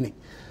Papua New Guinea.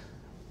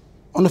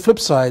 On the flip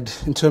side,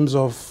 in terms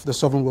of the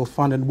Sovereign Wealth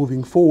Fund and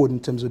moving forward in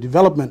terms of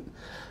development,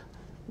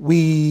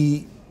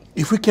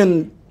 if we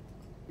can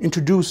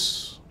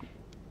introduce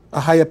a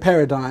higher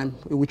paradigm,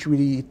 which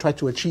we try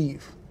to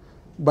achieve,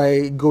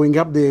 by going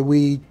up there,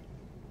 we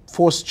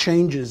force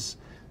changes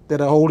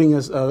that are holding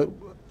us,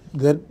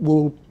 that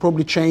will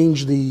probably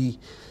change the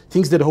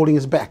things that are holding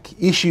us back.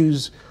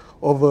 Issues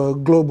of a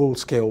global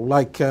scale,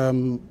 like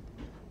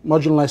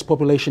marginalized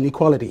population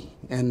equality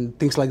and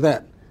things like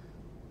that.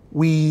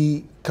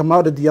 We come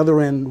out at the other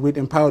end with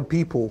empowered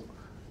people,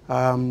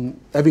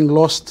 having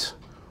lost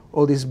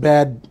all these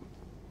bad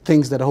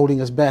things that are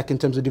holding us back in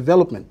terms of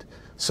development.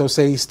 So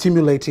say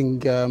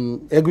stimulating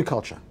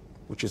agriculture,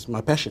 which is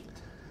my passion.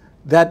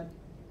 That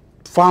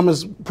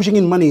farmers pushing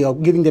in money or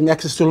giving them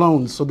access to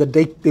loans so that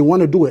they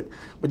want to do it.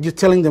 But you're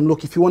telling them,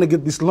 look, if you want to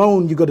get this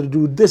loan, you got to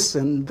do this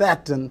and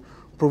that and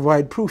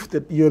provide proof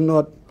that you're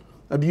not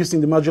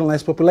abusing the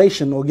marginalized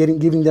population or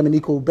giving them an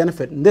equal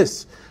benefit in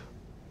this.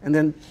 And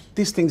then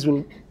these things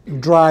will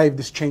drive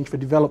this change for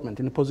development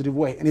in a positive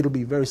way, and it'll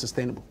be very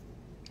sustainable.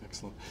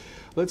 Excellent.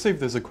 Let's see if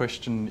there's a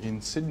question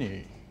in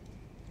Sydney.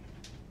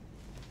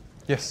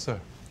 Yes, sir.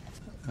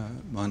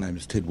 My name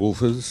is Ted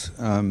Wolfers.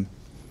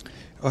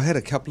 I had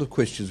a couple of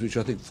questions which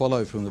I think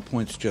follow from the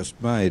points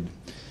just made.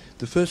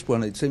 The first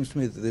one, it seems to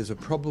me that there's a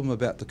problem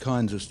about the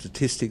kinds of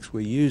statistics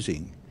we're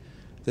using.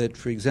 That,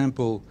 for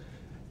example,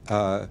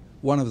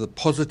 one of the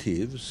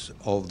positives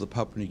of the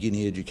Papua New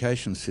Guinea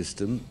education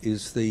system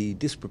is the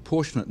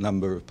disproportionate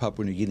number of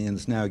Papua New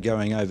Guineans now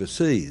going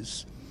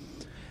overseas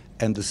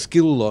and the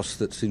skill loss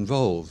that's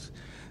involved.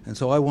 And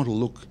so I want to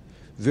look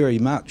very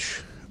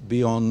much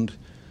beyond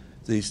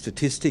the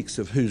statistics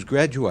of who's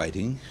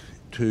graduating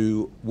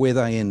to where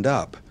they end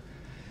up.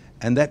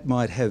 And that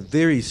might have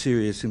very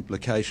serious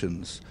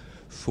implications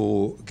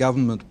for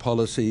government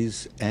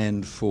policies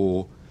and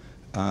for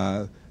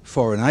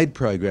foreign aid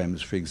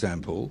programs, for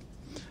example.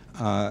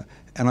 And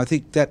I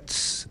think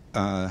that's,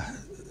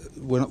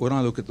 when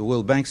I look at the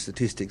World Bank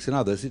statistics and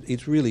others,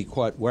 it's really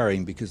quite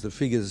worrying because the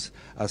figures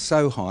are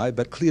so high,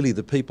 but clearly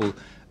the people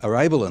are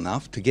able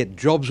enough to get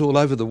jobs all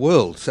over the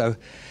world. So,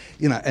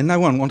 you know, and no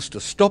one wants to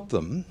stop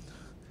them.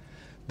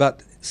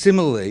 But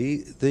similarly,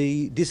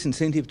 the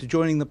disincentive to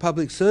joining the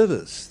public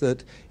service,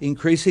 that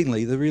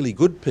increasingly the really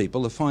good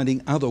people are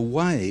finding other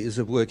ways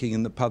of working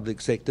in the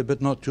public sector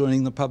but not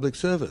joining the public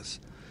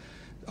service.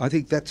 I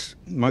think that's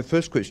my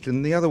first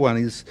question. The other one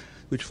is,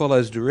 which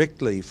follows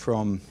directly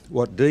from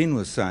what Deane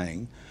was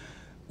saying,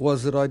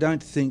 was that I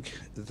don't think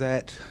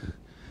that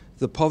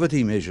the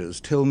poverty measures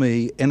tell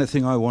me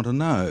anything I want to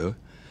know,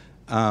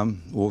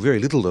 or very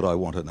little that I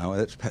want to know.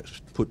 That's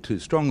perhaps put too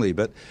strongly,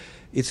 but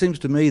it seems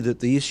to me that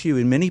the issue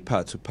in many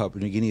parts of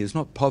Papua New Guinea is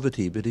not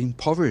poverty but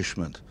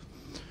impoverishment,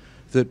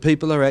 that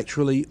people are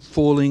actually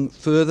falling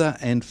further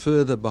and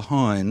further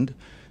behind,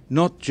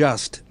 not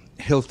just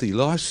healthy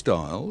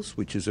lifestyles,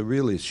 which is a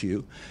real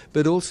issue,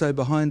 but also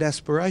behind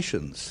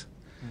aspirations.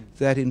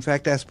 That in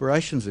fact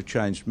aspirations have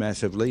changed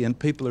massively and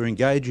people are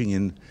engaging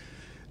in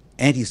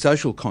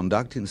antisocial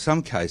conduct in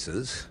some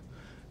cases,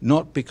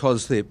 not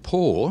because they're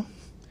poor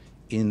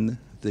in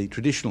the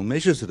traditional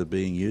measures that are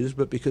being used,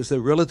 but because they're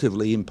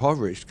relatively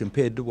impoverished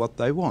compared to what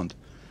they want.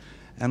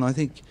 And I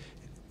think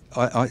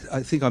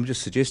I'm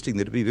just suggesting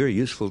that it'd be very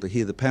useful to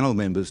hear the panel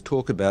members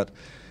talk about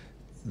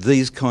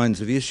these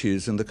kinds of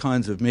issues and the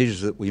kinds of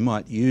measures that we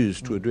might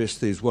use to address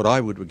these, what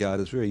I would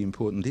regard as very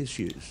important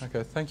issues.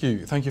 Okay, thank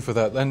you for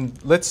that. And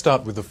let's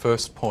start with the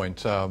first point,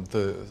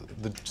 the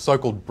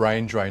so-called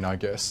brain drain, I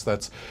guess,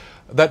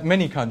 that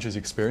many countries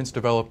experience,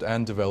 developed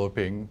and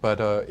developing, but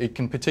it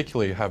can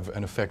particularly have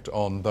an effect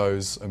on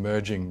those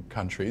emerging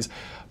countries.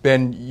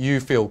 Ben, you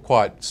feel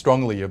quite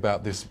strongly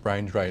about this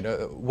brain drain.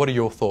 What are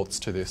your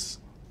thoughts to this,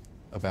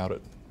 about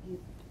it?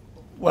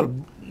 Well,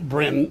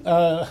 brain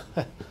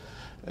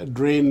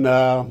drain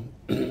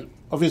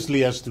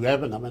obviously has to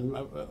happen. I mean,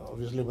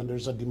 obviously when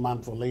there's a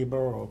demand for labor,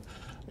 or,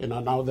 you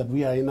know, now that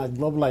we are in a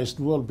globalized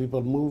world,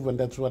 people move, and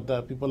that's what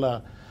people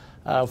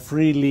are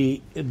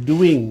freely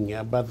doing.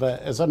 But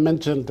as I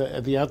mentioned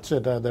at the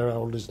outset, there are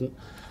always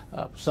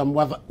some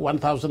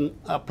 1,000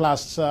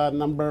 plus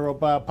number of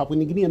Papua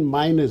New Guinean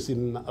miners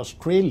in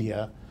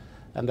Australia,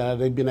 and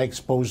they've been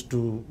exposed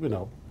to, you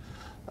know,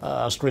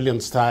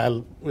 Australian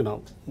style, you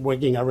know,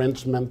 working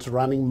arrangements,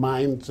 running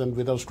mines, and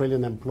with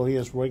Australian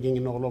employers working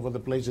in all over the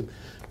place in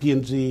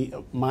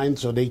PNG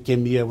mines. So they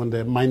came here when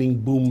the mining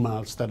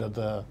boom started,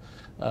 you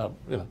know,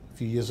 a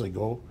few years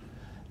ago,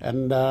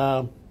 and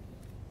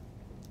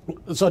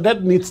so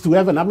that needs to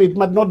happen. I mean, it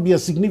might not be a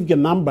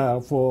significant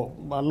number for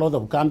a lot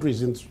of countries,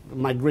 since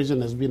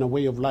migration has been a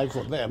way of life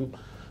for them.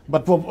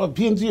 But for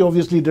PNG,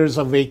 obviously, there's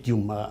a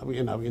vacuum,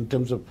 you know, in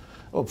terms of,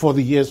 for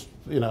the years,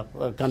 you know,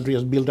 a country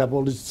has built up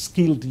all this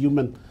skilled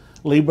human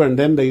labor, and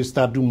then they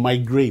start to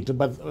migrate.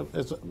 But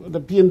the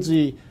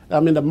PNG,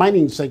 I mean, the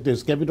mining sector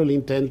is capital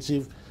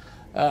intensive,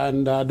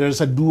 and there's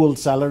a dual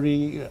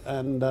salary,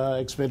 and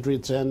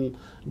expatriates and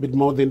a bit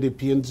more than the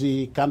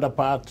PNG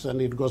counterparts,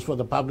 and it goes for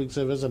the public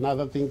service and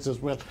other things as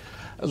well.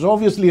 So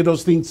obviously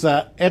those things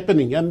are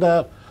happening. And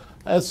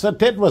as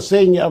Ted was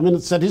saying, I mean,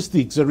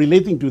 statistics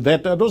relating to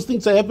that, those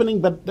things are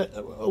happening, but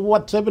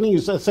what's happening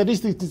is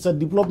statistics is a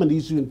development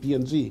issue in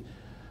PNG.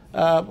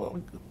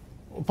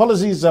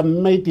 Policies are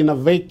made in a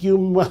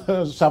vacuum,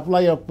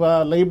 supply of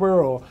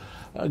labor or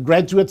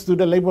graduates to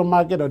the labor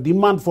market, or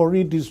demand for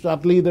it is,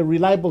 at least the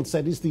reliable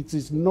statistics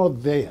is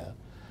not there.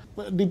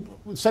 The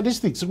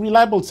statistics,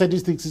 reliable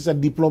statistics is a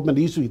development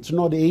issue. It's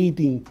not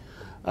aiding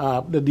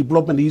the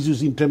development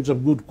issues in terms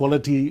of good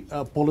quality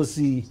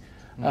policy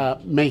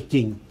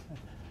making.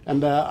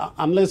 And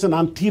unless and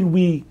until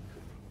we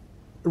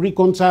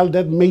reconcile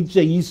that major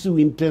issue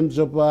in terms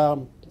of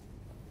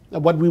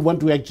what we want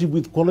to achieve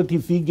with quality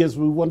figures,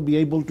 we won't be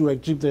able to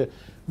achieve the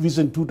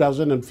Vision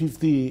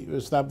 2050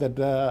 stuff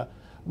that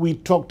we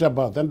talked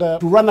about. And to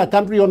run a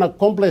country on a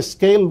complex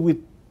scale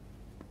with,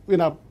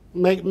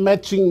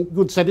 matching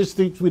good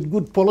statistics with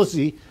good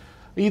policy,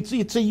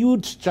 it's a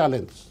huge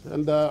challenge.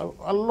 And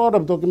a lot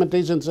of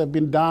documentations have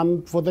been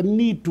done for the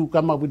need to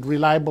come up with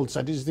reliable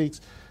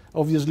statistics.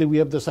 Obviously, we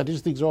have the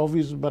statistics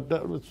office, but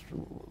it's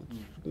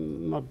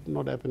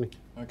not happening.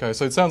 Okay,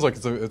 so it sounds like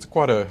it's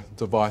quite a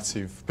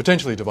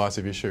potentially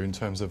divisive issue in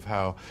terms of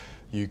how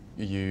you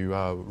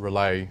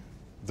relay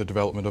the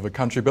development of a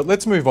country. But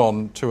let's move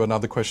on to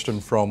another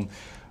question from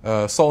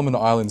Solomon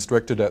Islands,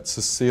 directed at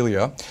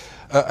Cecilia.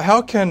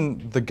 How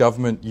can the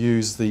government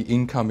use the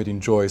income it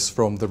enjoys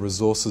from the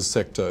resources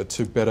sector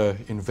to better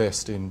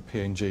invest in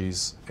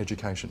PNG's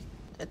education?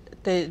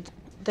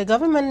 The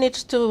government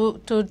needs to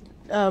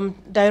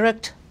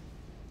direct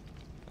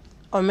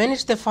or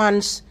manage the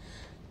funds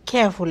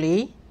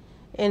carefully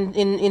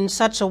in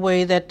such a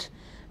way that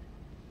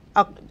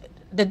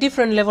the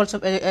different levels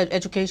of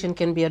education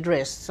can be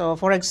addressed. So,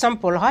 for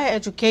example, higher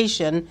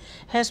education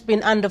has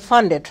been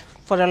underfunded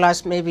for the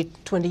last maybe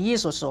 20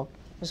 years or so,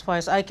 as far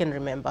as I can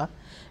remember.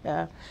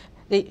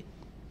 The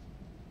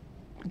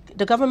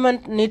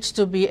government needs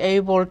to be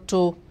able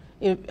to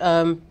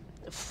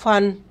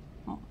fund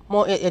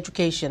more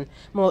education,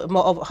 more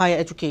of higher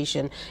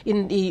education.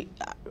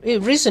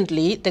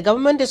 Recently, the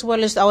government as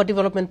well as our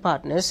development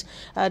partners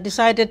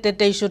decided that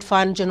they should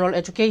fund general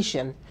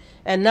education.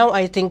 And now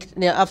I think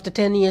after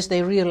 10 years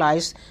they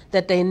realize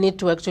that they need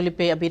to actually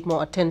pay a bit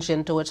more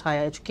attention towards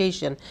higher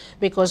education,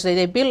 because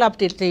they build up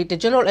the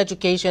general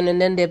education and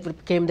then there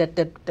became that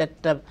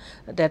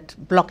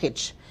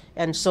blockage.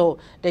 And so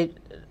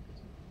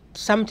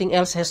something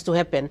else has to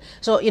happen.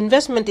 So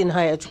investment in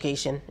higher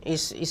education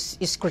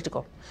is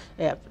critical.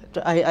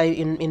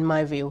 In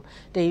my view,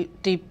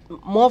 the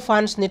more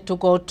funds need to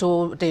go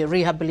to the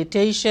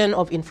rehabilitation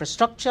of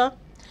infrastructure,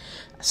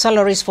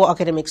 salaries for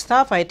academic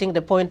staff. I think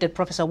the point that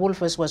Professor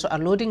Wolfers was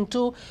alluding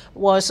to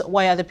was,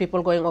 why are the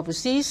people going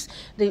overseas?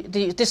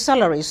 The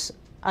salaries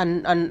are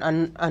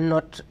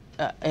not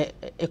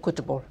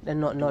equitable. They're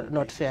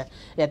not fair.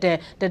 Yeah,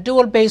 the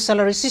dual-based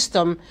salary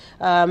system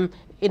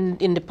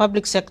in the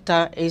public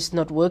sector is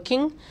not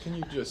working. Can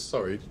you just,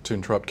 sorry to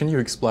interrupt, can you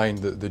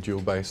explain the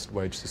dual-based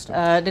wage system?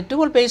 The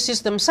dual-based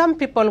system, some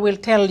people will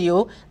tell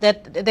you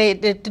that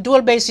the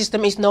dual-based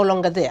system is no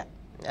longer there.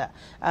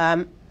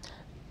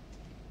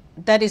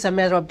 That is a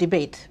matter of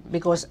debate,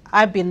 because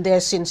I've been there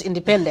since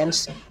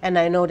independence and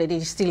I know that it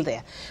is still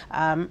there.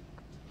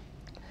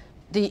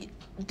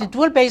 The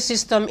dual-based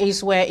system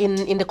is where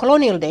in the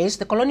colonial days,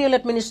 the colonial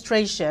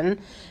administration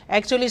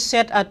actually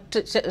set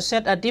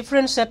a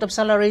different set of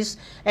salaries.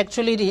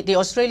 Actually, the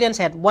Australians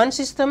had one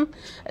system,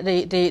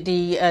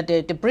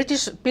 the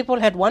British people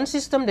had one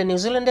system, the New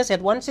Zealanders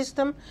had one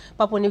system,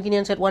 Papua New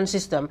Guineans had one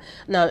system.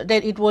 Now,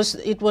 it was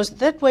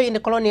that way in the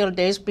colonial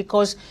days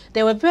because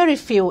there were very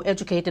few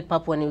educated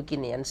Papua New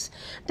Guineans.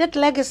 That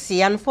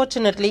legacy,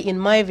 unfortunately, in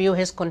my view,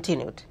 has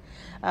continued,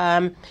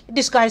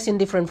 disguised in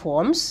different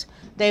forms.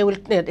 They will,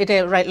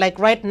 like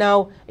right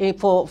now,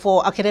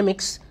 for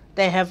academics,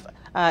 they have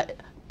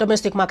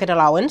domestic market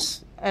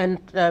allowance and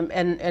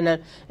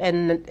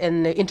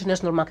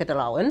international market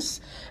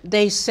allowance.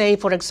 They say,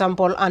 for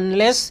example,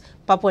 unless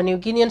Papua New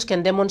Guineans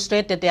can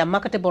demonstrate that they are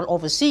marketable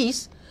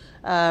overseas,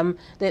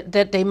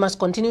 that they must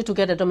continue to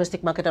get a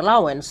domestic market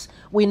allowance.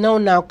 We know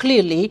now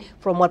clearly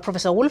from what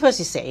Professor Wolfers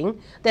is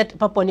saying that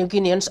Papua New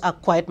Guineans are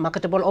quite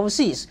marketable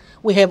overseas.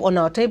 We have on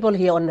our table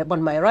here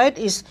on my right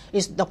is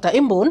Dr.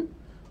 Imbun,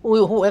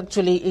 who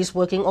actually is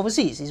working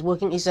overseas.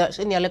 He's a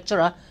senior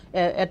lecturer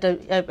at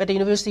a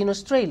university in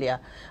Australia.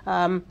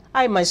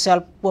 I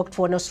myself worked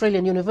for an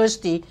Australian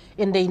university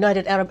in the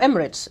United Arab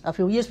Emirates a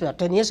few years ago,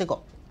 10 years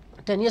ago.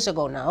 10 years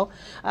ago now.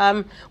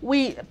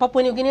 We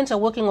Papua New Guineans are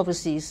working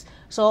overseas.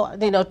 So,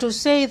 to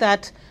say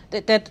that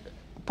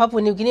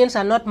Papua New Guineans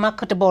are not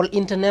marketable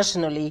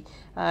internationally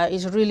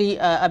is really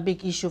a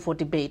big issue for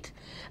debate.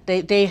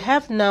 They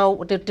have now,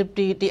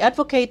 the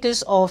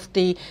advocates of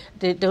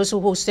those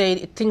who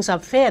say things are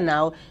fair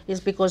now is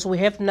because we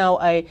have now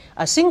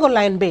a single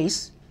line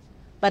base,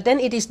 but then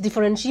it is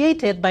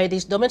differentiated by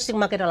this domestic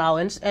market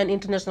allowance and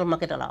international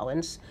market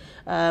allowance,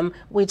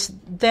 which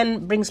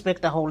then brings back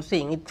the whole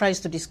thing. It tries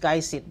to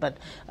disguise it, but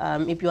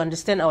if you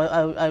understand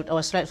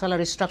our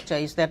salary structure,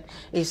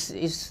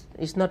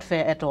 is not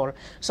fair at all.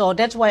 So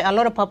that's why a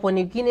lot of Papua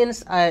New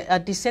Guineans are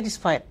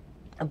dissatisfied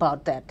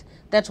about that.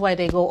 That's why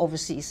they go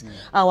overseas.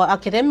 Our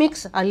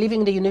academics are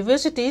leaving the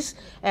universities,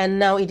 and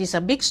now it is a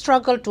big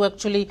struggle to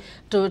actually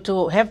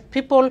to have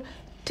people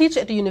teach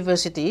at the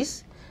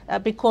universities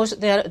because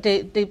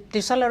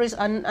the salaries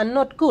are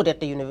not good at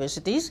the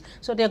universities.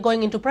 So they're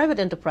going into private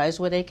enterprise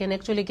where they can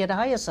actually get a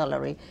higher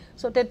salary.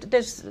 So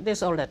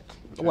there's all that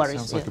worries.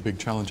 Sounds like a big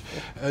challenge.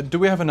 Do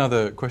we have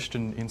another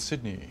question in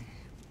Sydney?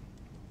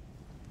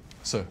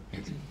 Sir.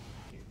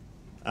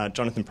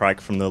 Jonathan Pryke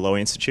from the Lowy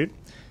Institute.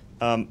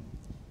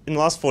 In the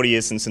last 40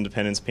 years since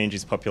independence,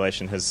 PNG's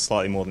population has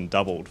slightly more than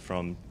doubled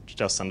from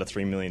just under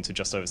 3 million to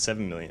just over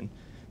 7 million.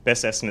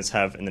 Best estimates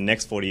have, in the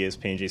next 40 years,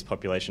 PNG's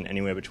population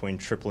anywhere between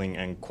tripling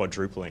and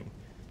quadrupling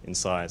in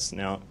size.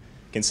 Now,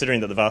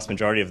 considering that the vast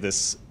majority of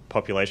this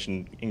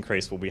population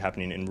increase will be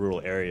happening in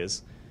rural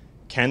areas,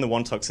 can the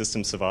one-talk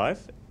system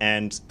survive?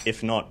 And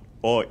if not,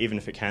 or even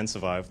if it can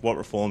survive, what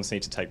reforms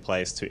need to take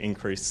place to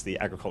increase the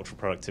agricultural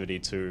productivity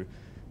to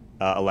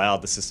allow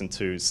the system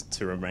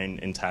to remain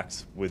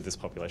intact with this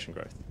population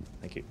growth?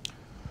 Thank you.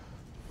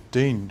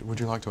 Deane, would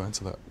you like to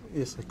answer that?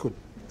 Yes, I could.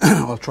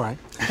 I'll try.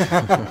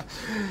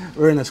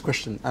 Very nice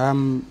question.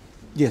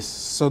 Yes,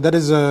 so that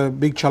is a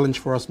big challenge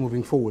for us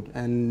moving forward,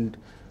 and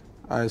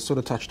I sort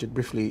of touched it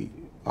briefly.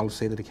 I'll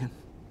say that again.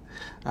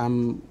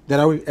 That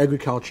our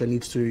agriculture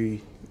needs to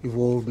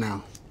evolve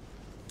now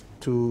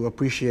to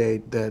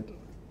appreciate that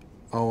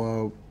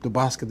the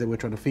basket that we're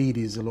trying to feed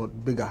is a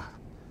lot bigger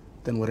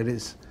than what it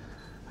is.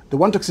 The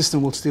one-talk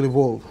system will still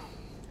evolve.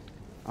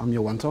 I'm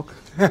your one-talk,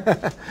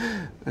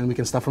 and we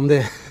can start from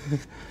there.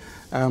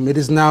 It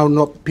is now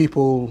not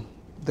people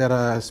that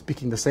are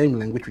speaking the same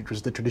language, which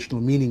was the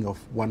traditional meaning of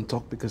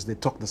one-talk, because they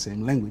talk the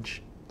same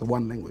language, the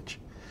one language,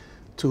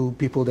 to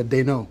people that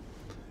they know.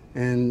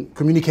 And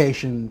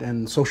communication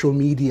and social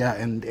media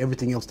and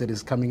everything else that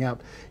is coming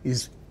out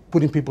is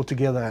putting people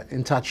together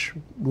in touch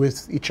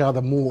with each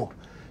other more.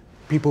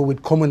 People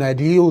with common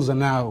ideals are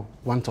now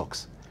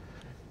one-talks.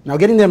 Now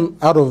getting them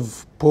out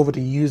of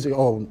poverty,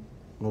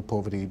 not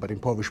poverty, but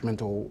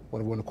impoverishment, or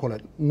whatever you want to call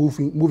it,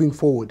 moving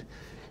forward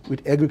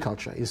with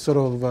agriculture is sort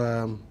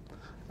of,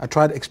 I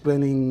tried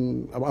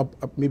explaining,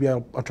 maybe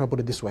I'll try to put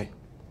it this way.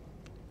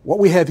 What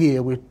we have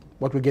here with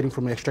what we're getting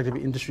from the extractive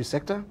industry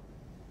sector,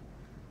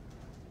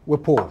 we're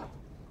poor.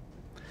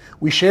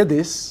 We share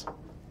this,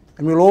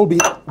 and we'll all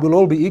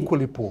be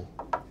equally poor.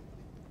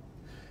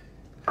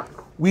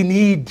 We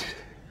need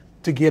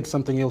to get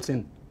something else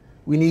in.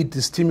 We need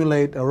to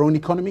stimulate our own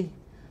economy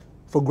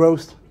for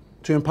growth,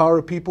 to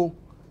empower people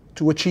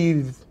to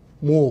achieve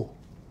more.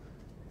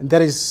 And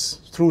that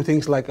is through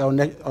things like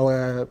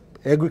our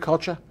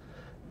agriculture,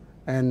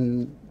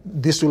 and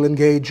this will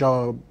engage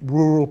our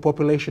rural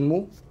population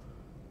more,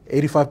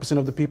 85%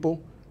 of the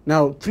people.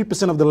 Now,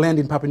 3% of the land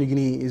in Papua New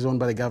Guinea is owned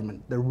by the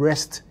government. The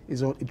rest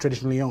is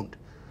traditionally owned.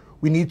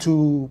 We need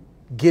to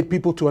get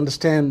people to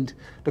understand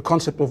the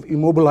concept of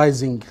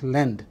immobilizing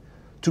land,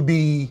 to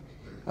be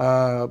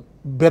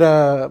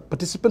better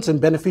participants and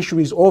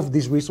beneficiaries of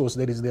this resource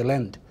that is their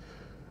land.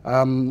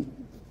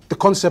 The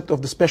concept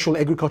of the special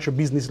agriculture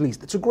business lease,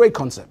 it's a great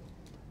concept.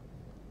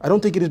 I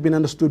don't think it has been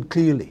understood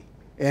clearly,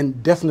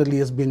 and definitely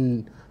has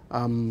been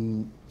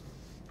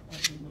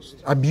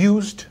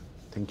abused,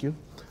 thank you,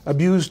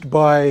 abused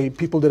by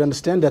people that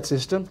understand that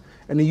system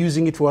and are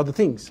using it for other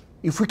things.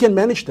 If we can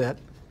manage that,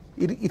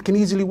 it can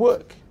easily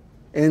work.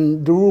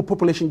 And the rural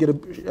population get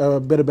a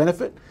better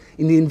benefit,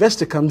 and the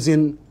investor comes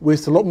in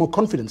with a lot more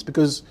confidence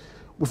because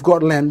we've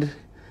got land,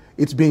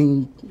 it's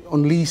being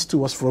on lease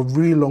to us for a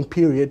really long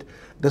period.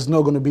 There's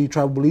not going to be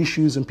tribal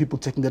issues and people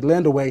taking that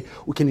land away.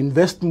 We can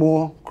invest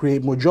more,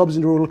 create more jobs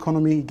in the rural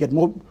economy, get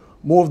more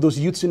of those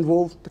youths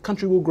involved. The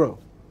country will grow.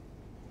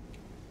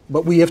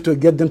 But we have to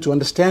get them to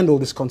understand all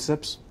these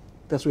concepts.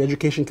 That's where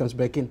education comes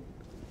back in.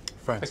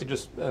 Franz. I could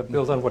just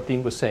build on what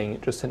Deane was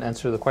saying, just in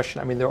answer to the question.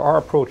 I mean, there are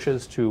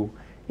approaches to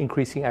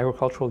increasing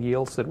agricultural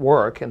yields that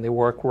work, and they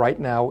work right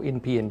now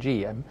in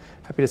PNG. I'm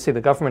happy to say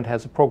the government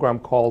has a program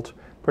called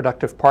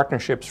Productive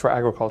Partnerships for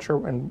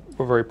Agriculture, and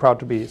we're very proud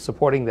to be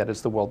supporting that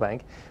as the World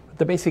Bank. But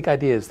the basic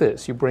idea is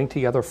this: you bring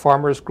together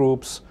farmers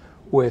groups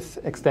with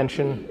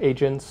extension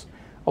agents,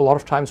 a lot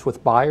of times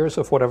with buyers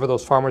of whatever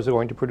those farmers are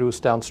going to produce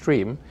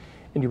downstream,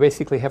 and you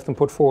basically have them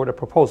put forward a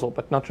proposal,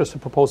 but not just a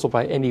proposal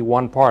by any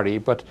one party,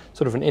 but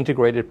sort of an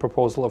integrated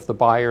proposal of the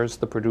buyers,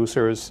 the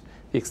producers,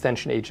 the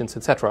extension agents,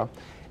 etc.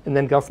 And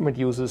then government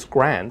uses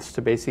grants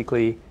to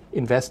basically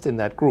invest in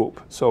that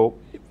group. So,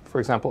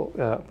 for example,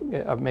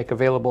 make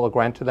available a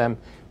grant to them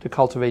to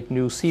cultivate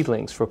new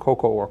seedlings for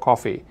cocoa or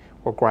coffee,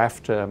 or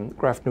graft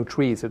new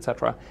trees,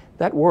 etc.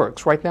 That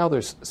works. Right now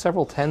there's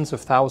several tens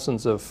of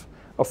thousands of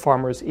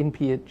farmers in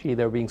PNG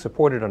that are being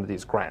supported under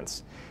these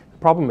grants. The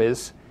problem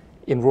is,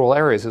 in rural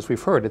areas, as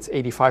we've heard, it's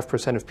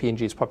 85% of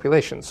PNG's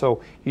population.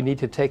 So you need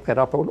to take that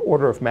up an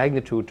order of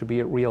magnitude to be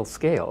at real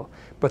scale.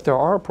 But there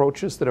are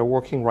approaches that are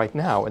working right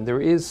now, and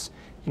there is,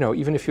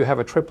 even if you have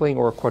a tripling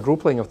or a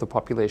quadrupling of the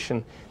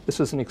population,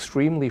 this is an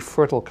extremely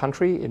fertile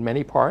country in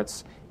many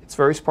parts. It's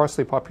very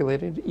sparsely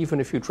populated, even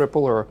if you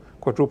triple or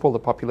quadruple the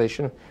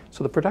population.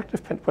 So the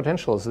productive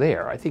potential is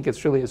there. I think it's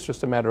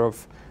just a matter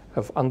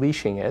of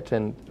unleashing it,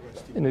 and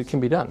it can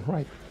be done,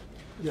 right?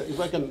 Yeah,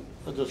 if I can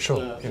just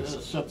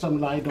yes. shed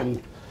some light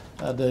on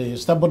the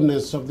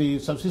stubbornness of the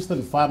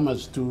subsistence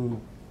farmers to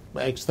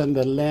extend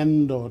the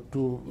land or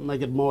to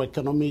make it more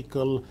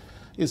economical,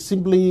 is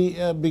simply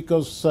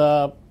because,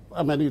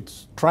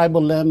 it's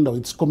tribal land, or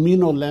it's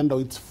communal land, or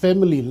it's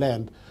family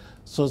land.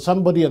 So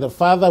somebody, the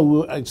father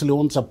who actually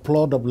owns a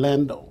plot of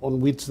land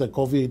on which the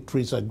coffee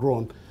trees are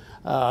grown,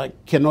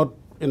 cannot,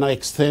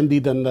 extend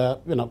it and,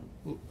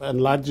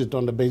 enlarge it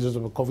on the basis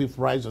of coffee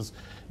prices,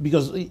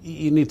 because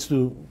he needs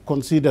to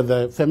consider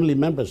the family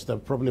members. There are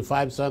probably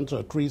 5 sons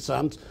or 3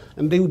 sons,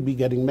 and they would be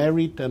getting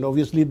married, and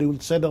obviously they will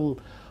settle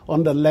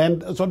on the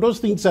land. So those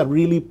things are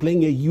really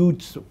playing a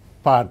huge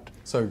part.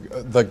 So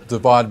the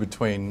divide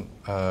between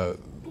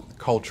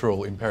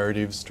cultural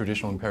imperatives,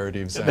 traditional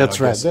imperatives, and That's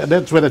I right. guess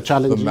That's where the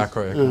challenge the is.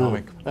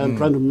 macroeconomic. And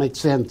trying to make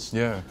sense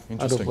Yeah, out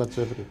interesting. of what's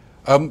happening.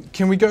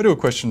 Can we go to a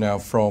question now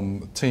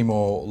from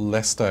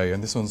Timor-Leste,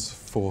 and this one's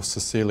for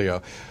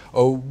Cecilia.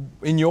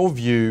 In your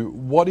view,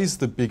 what is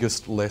the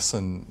biggest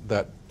lesson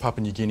that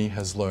Papua New Guinea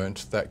has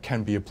learnt that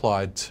can be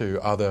applied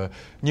to other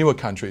newer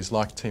countries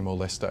like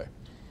Timor-Leste?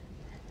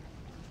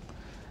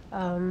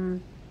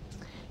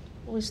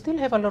 We still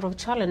have a lot of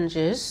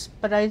challenges,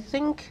 but I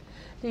think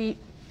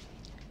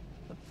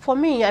for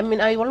me, I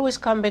mean, I always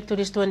come back to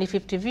this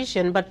 2050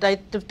 vision, but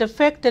the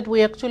fact that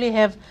we actually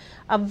have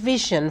a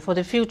vision for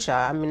the future.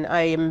 I mean,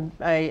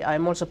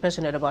 I'm also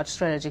passionate about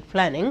strategic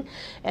planning,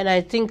 and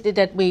I think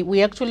that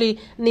we actually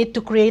need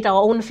to create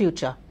our own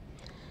future.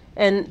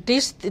 And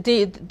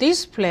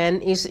this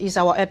plan is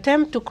our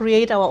attempt to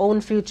create our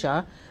own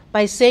future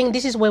by saying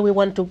this is where we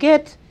want to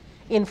get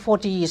in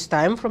 40 years'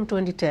 time from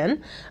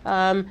 2010.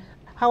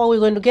 How are we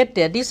going to get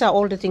there? These are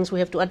all the things we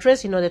have to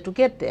address in order to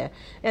get there.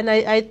 And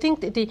I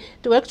think that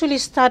to actually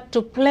start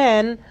to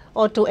plan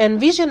or to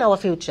envision our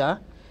future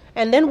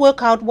and then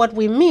work out what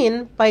we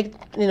mean by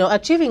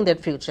achieving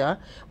that future,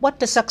 what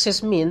does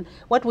success mean,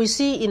 what we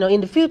see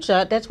in the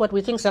future, that's what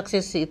we think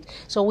success is.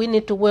 So we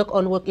need to work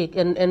on on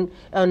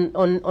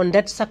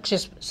that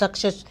success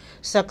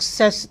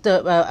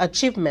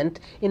achievement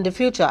in the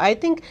future. I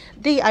think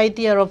the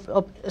idea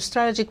of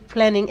strategic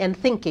planning and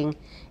thinking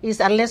is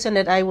a lesson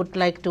that I would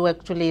like to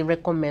actually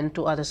recommend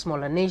to other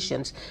smaller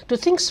nations, to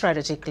think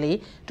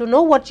strategically, to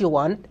know what you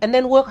want, and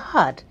then work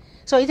hard.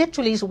 So it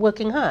actually is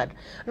working hard.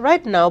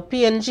 Right now,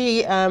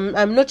 PNG,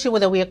 I'm not sure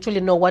whether we actually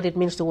know what it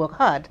means to work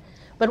hard,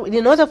 but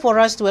in order for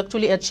us to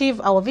actually achieve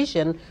our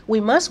vision,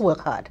 we must work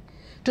hard.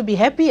 To be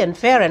happy and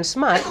fair and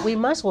smart, we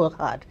must work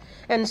hard.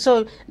 And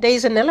so there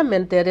is an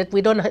element there that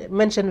we don't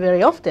mention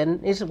very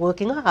often, is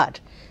working hard.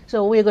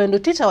 So we're going to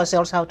teach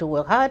ourselves how to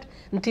work hard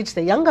and teach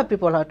the younger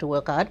people how to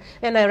work hard.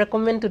 And I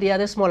recommend to the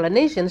other smaller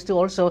nations to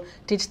also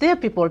teach their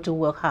people to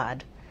work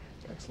hard.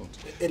 Excellent.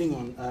 Adding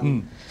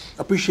on,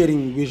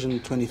 appreciating Vision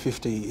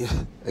 2050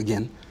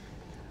 again,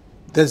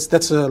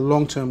 that's a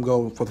long-term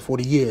goal for the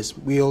 40 years.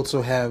 We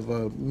also have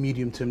a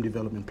medium-term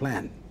development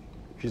plan,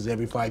 which is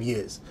every 5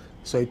 years.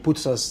 So it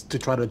puts us to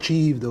try to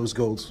achieve those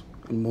goals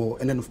and more.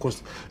 And then, of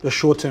course, the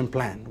short-term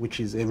plan, which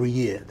is every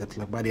year. That's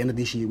like by the end of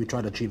this year, we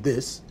try to achieve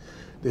this.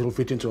 They will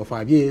fit into our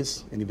 5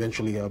 years and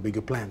eventually our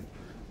bigger plan.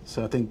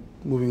 So I think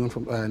moving on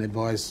from an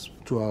advice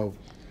to our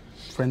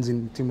friends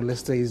in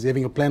Timor-Leste is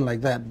having a plan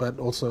like that, but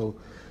also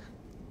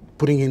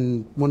putting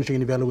in monitoring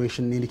and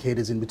evaluation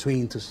indicators in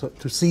between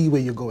to see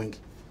where you're going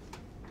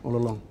all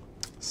along.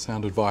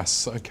 Sound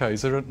advice. Okay,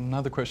 is there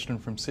another question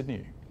from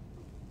Sydney?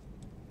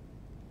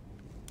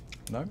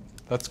 No?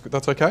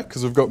 That's okay,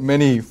 because we've got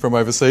many from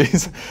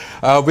overseas.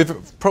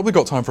 We've probably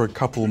got time for a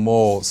couple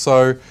more.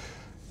 So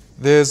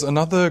there's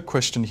another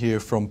question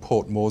here from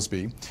Port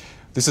Moresby.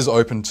 This is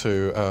open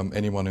to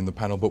anyone in the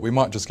panel, but we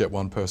might just get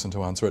one person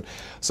to answer it.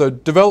 So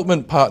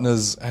development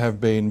partners have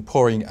been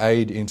pouring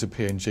aid into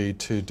PNG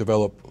to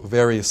develop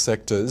various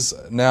sectors.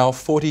 Now,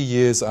 40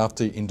 years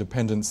after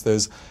independence,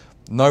 there's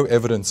no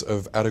evidence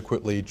of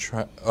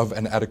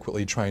an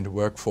adequately trained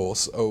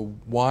workforce.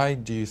 Why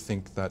do you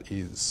think that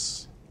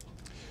is?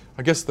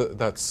 I guess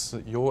that's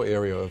your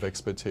area of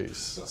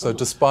expertise. So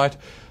despite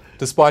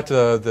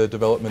the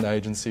development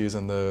agencies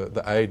and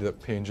the aid that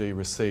PNG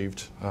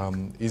received,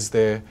 is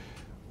there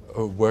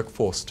a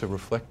workforce to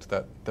reflect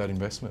that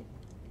investment?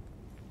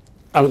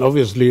 I mean,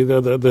 obviously,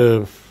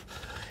 the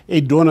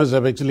aid donors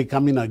have actually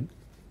come in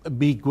a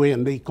big way,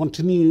 and they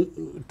continue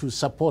to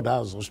support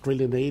us,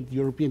 Australian Aid,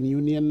 European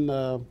Union,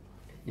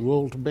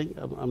 World Bank.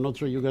 I'm not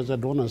sure you guys are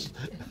donors.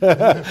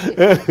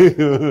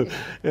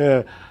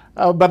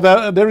 But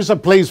there is a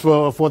place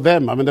for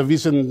them. I mean, the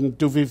Vision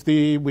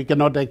 250, we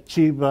cannot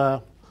achieve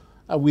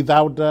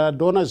without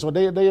donors. So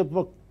they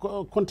have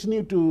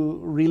continue to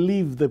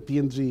relieve the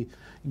PNG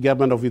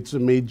government of its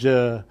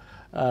major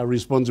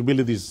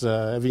responsibilities.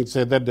 Having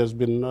said that, there's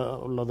been a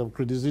lot of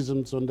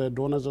criticisms on the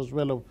donors as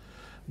well of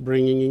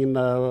bringing in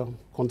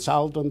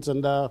consultants,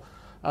 and a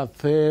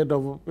third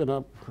of,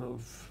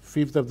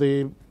 fifth of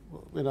the,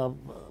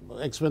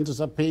 expenses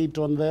are paid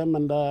on them,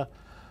 and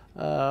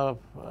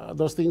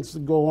those things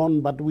go on.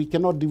 But we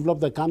cannot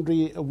develop the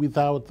country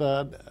without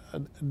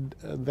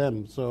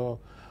them. So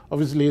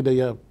obviously they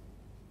are,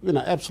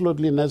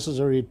 absolutely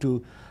necessary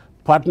to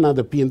partner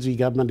the PNG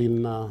government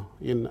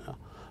in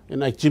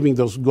achieving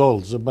those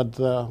goals. But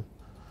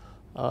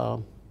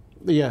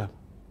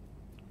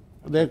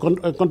their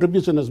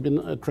contribution has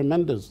been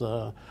tremendous.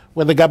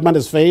 Where the government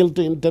has failed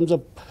in terms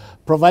of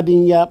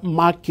providing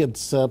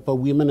markets for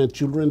women and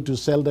children to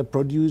sell their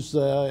produce.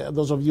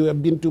 Those of you who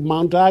have been to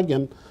Mount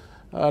Hagen,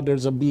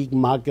 there's a big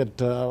market,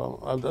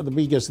 the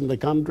biggest in the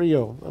country,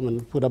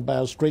 put up by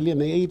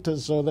Australian Aid.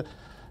 So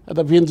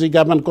the PNG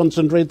government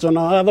concentrates on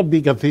other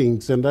bigger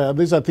things. And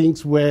these are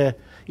things where,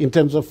 in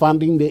terms of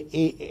funding the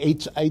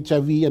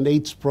HIV and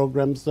AIDS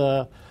programs,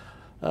 the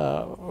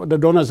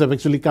donors have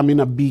actually come in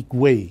a big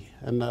way.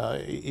 And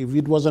if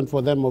it wasn't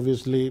for them,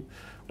 obviously,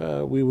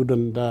 we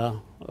wouldn't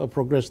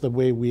progress the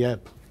way we have.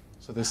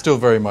 So there's still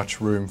very much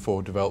room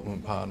for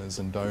development partners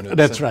and donors.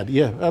 That's right,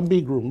 yeah, a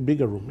bigger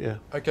room, yeah.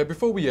 Okay,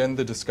 before we end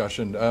the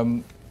discussion,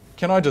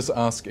 can I just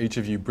ask each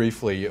of you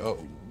briefly,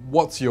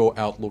 what's your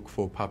outlook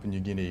for Papua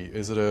New Guinea?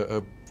 Is it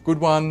a good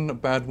one, a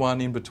bad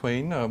one, in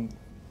between?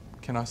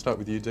 Can I start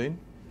with you, Deane?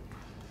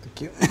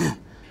 Thank you.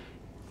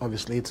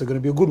 Obviously, it's going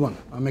to be a good one.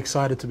 I'm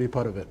excited to be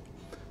part of it.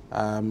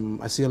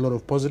 I see a lot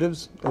of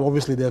positives.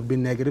 Obviously, there have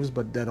been negatives,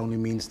 but that only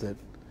means that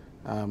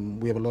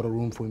we have a lot of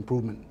room for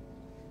improvement.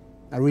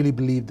 I really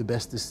believe the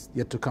best is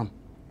yet to come.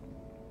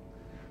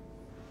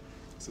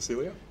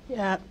 Cecilia?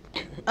 Yeah,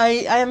 I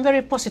am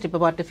very positive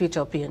about the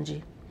future of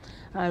PNG.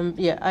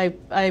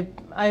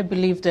 I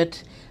believe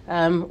that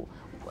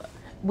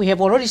we have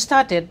already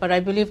started, but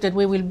I believe that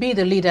we will be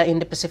the leader in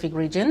the Pacific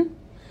region.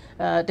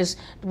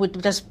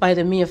 Just by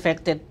the mere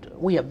fact that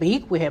we are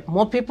big, we have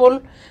more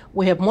people,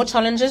 we have more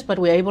challenges, but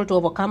we are able to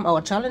overcome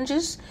our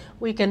challenges.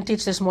 We can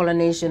teach the smaller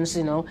nations,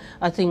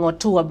 a thing or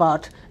two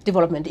about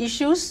development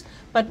issues,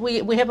 but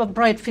we have a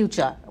bright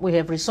future. We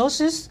have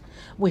resources,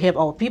 we have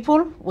our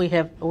people, we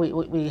have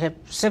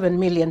 7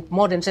 million,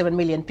 more than 7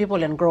 million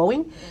people and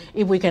growing.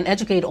 If we can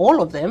educate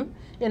all of them,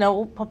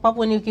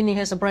 Papua New Guinea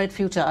has a bright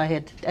future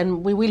ahead,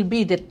 and we will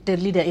be the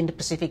leader in the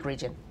Pacific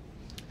region.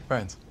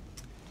 Franz?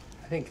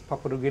 I think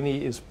Papua New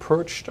Guinea is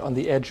perched on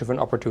the edge of an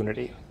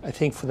opportunity. I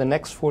think for the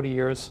next 40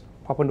 years,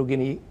 Papua New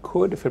Guinea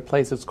could, if it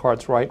plays its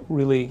cards right,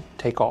 really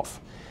take off.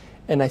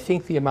 And I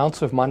think the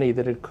amounts of money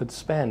that it could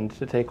spend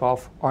to take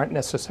off aren't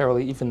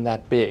necessarily even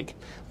that big.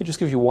 Let me just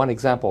give you one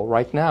example.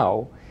 Right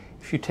now,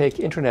 if you take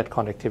internet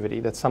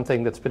connectivity, that's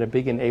something that's been a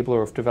big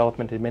enabler of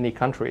development in many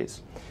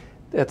countries.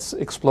 That's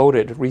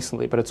exploded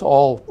recently, but it's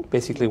all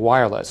basically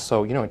wireless.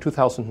 So, in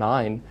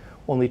 2009,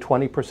 only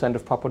 20%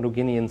 of Papua New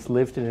Guineans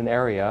lived in an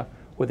area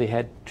where they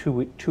had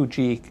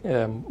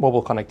 2G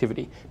mobile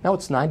connectivity. Now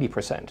it's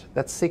 90%.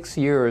 That's 6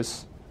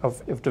 years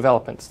of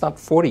development. It's not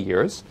 40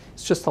 years,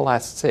 it's just the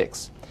last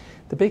 6.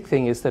 The big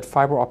thing is that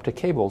fiber optic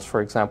cables, for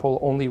example,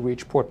 only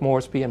reach Port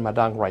Moresby and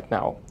Madang right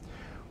now.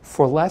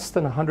 For less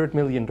than $100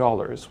 million,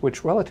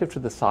 which relative to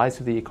the size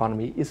of the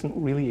economy isn't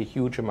really a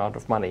huge amount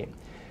of money,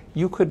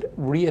 you could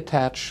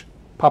reattach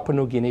Papua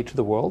New Guinea to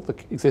the world. The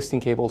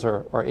existing cables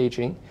are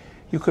aging.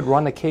 You could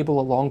run a cable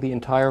along the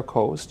entire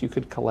coast. You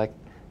could collect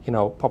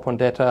Papua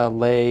Ndeta,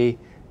 Ley,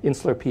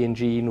 Insular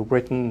PNG, New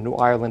Britain, New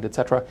Ireland,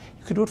 etc.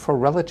 You could do it for a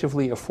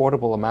relatively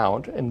affordable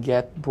amount and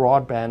get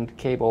broadband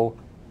cable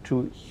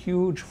to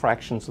huge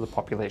fractions of the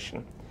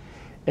population.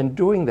 And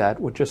doing that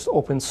would just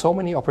open so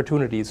many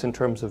opportunities in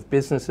terms of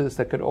businesses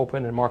that could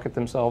open and market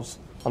themselves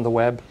on the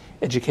web,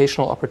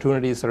 educational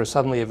opportunities that are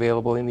suddenly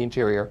available in the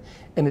interior,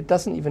 and it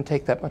doesn't even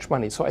take that much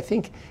money. So I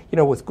think,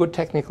 with good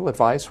technical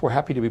advice, we're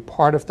happy to be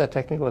part of that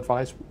technical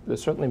advice.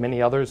 There's certainly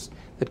many others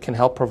that can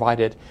help provide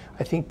it.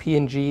 I think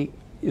PNG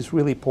is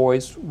really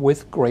poised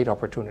with great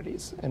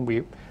opportunities,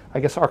 and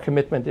I guess our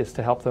commitment is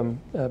to help them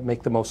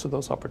make the most of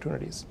those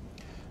opportunities.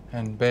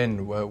 And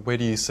Ben, where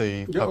do you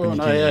see Papua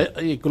New Guinea?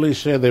 I equally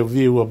share the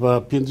view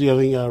of PNG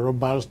having a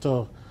robust,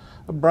 a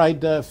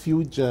bright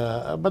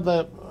future,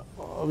 but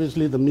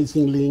obviously the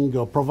missing link,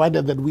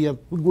 provided that we have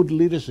good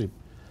leadership.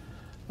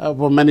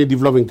 For many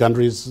developing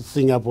countries,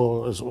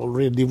 Singapore is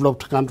already a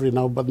developed country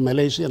now, but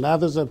Malaysia and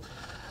others have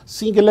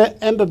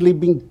single-handedly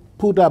been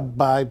put up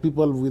by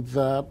people with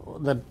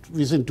that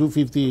Vision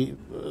 250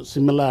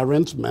 similar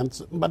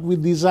arrangements, but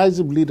with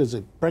decisive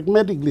leadership,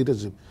 pragmatic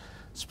leadership,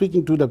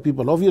 speaking to the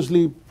people.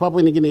 Obviously,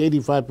 Papua New Guinea,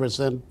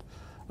 85%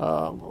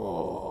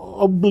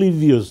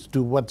 oblivious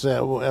to what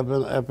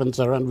happens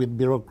around with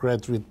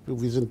bureaucrats, with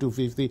Vision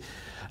 250.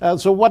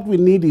 So what we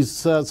need is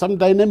some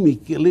dynamic,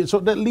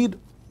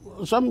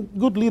 some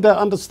good leader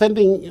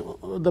understanding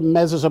the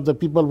masses of the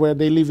people where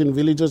they live in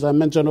villages. I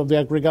mentioned of the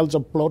agriculture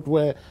plot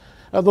where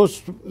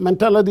those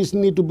mentalities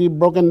need to be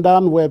broken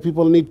down, where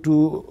people need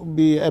to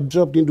be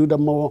absorbed into the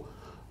more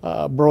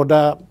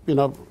broader,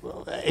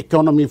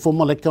 economy,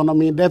 formal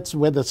economy. That's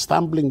where the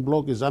stumbling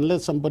block is.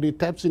 Unless somebody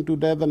taps into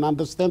that and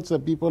understands the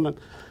people and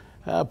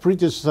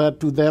preaches to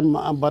them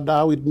about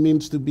how it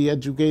means to be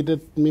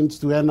educated, means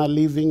to earn a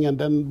living, and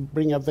then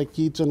bring up the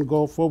kids and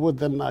go forward,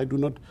 then I do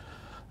not.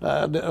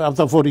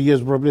 After 40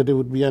 years, probably there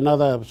would be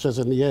another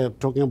session here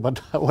talking about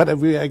what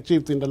have we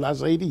achieved in the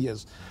last 80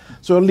 years.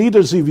 So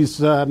leadership is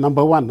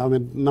number one.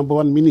 Number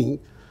one meaning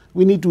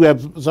we need to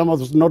have some of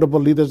those notable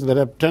leaders that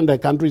have turned their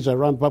countries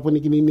around. Papua New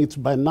Guinea needs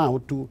by now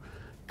to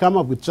come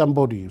up with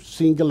somebody,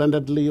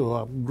 single-handedly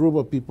or a group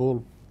of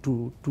people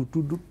to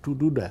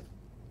do that.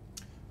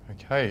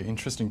 Okay,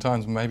 interesting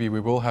times. Maybe we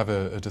will have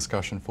a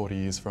discussion 40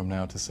 years from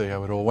now to see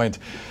how it all went.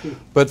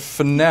 But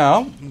for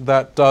now,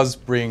 that does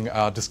bring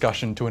our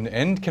discussion to an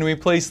end. Can we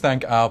please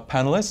thank our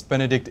panellists,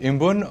 Benedict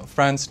Imbun,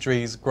 Franz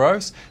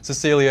Drees-Gross,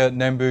 Cecilia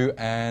Nembou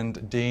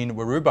and Deane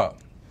Woruba.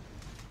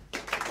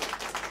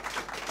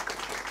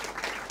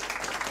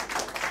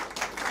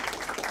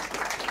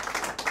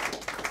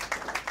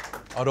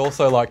 I'd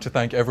also like to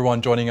thank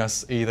everyone joining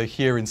us either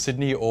here in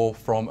Sydney or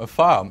from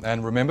afar.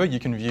 And remember, you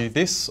can view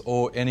this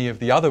or any of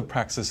the other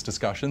Praxis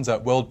discussions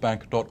at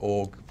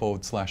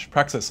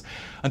worldbank.org/Praxis.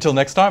 Until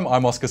next time,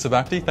 I'm Oscar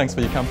Savakti. Thanks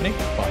for your company.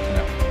 Bye for now.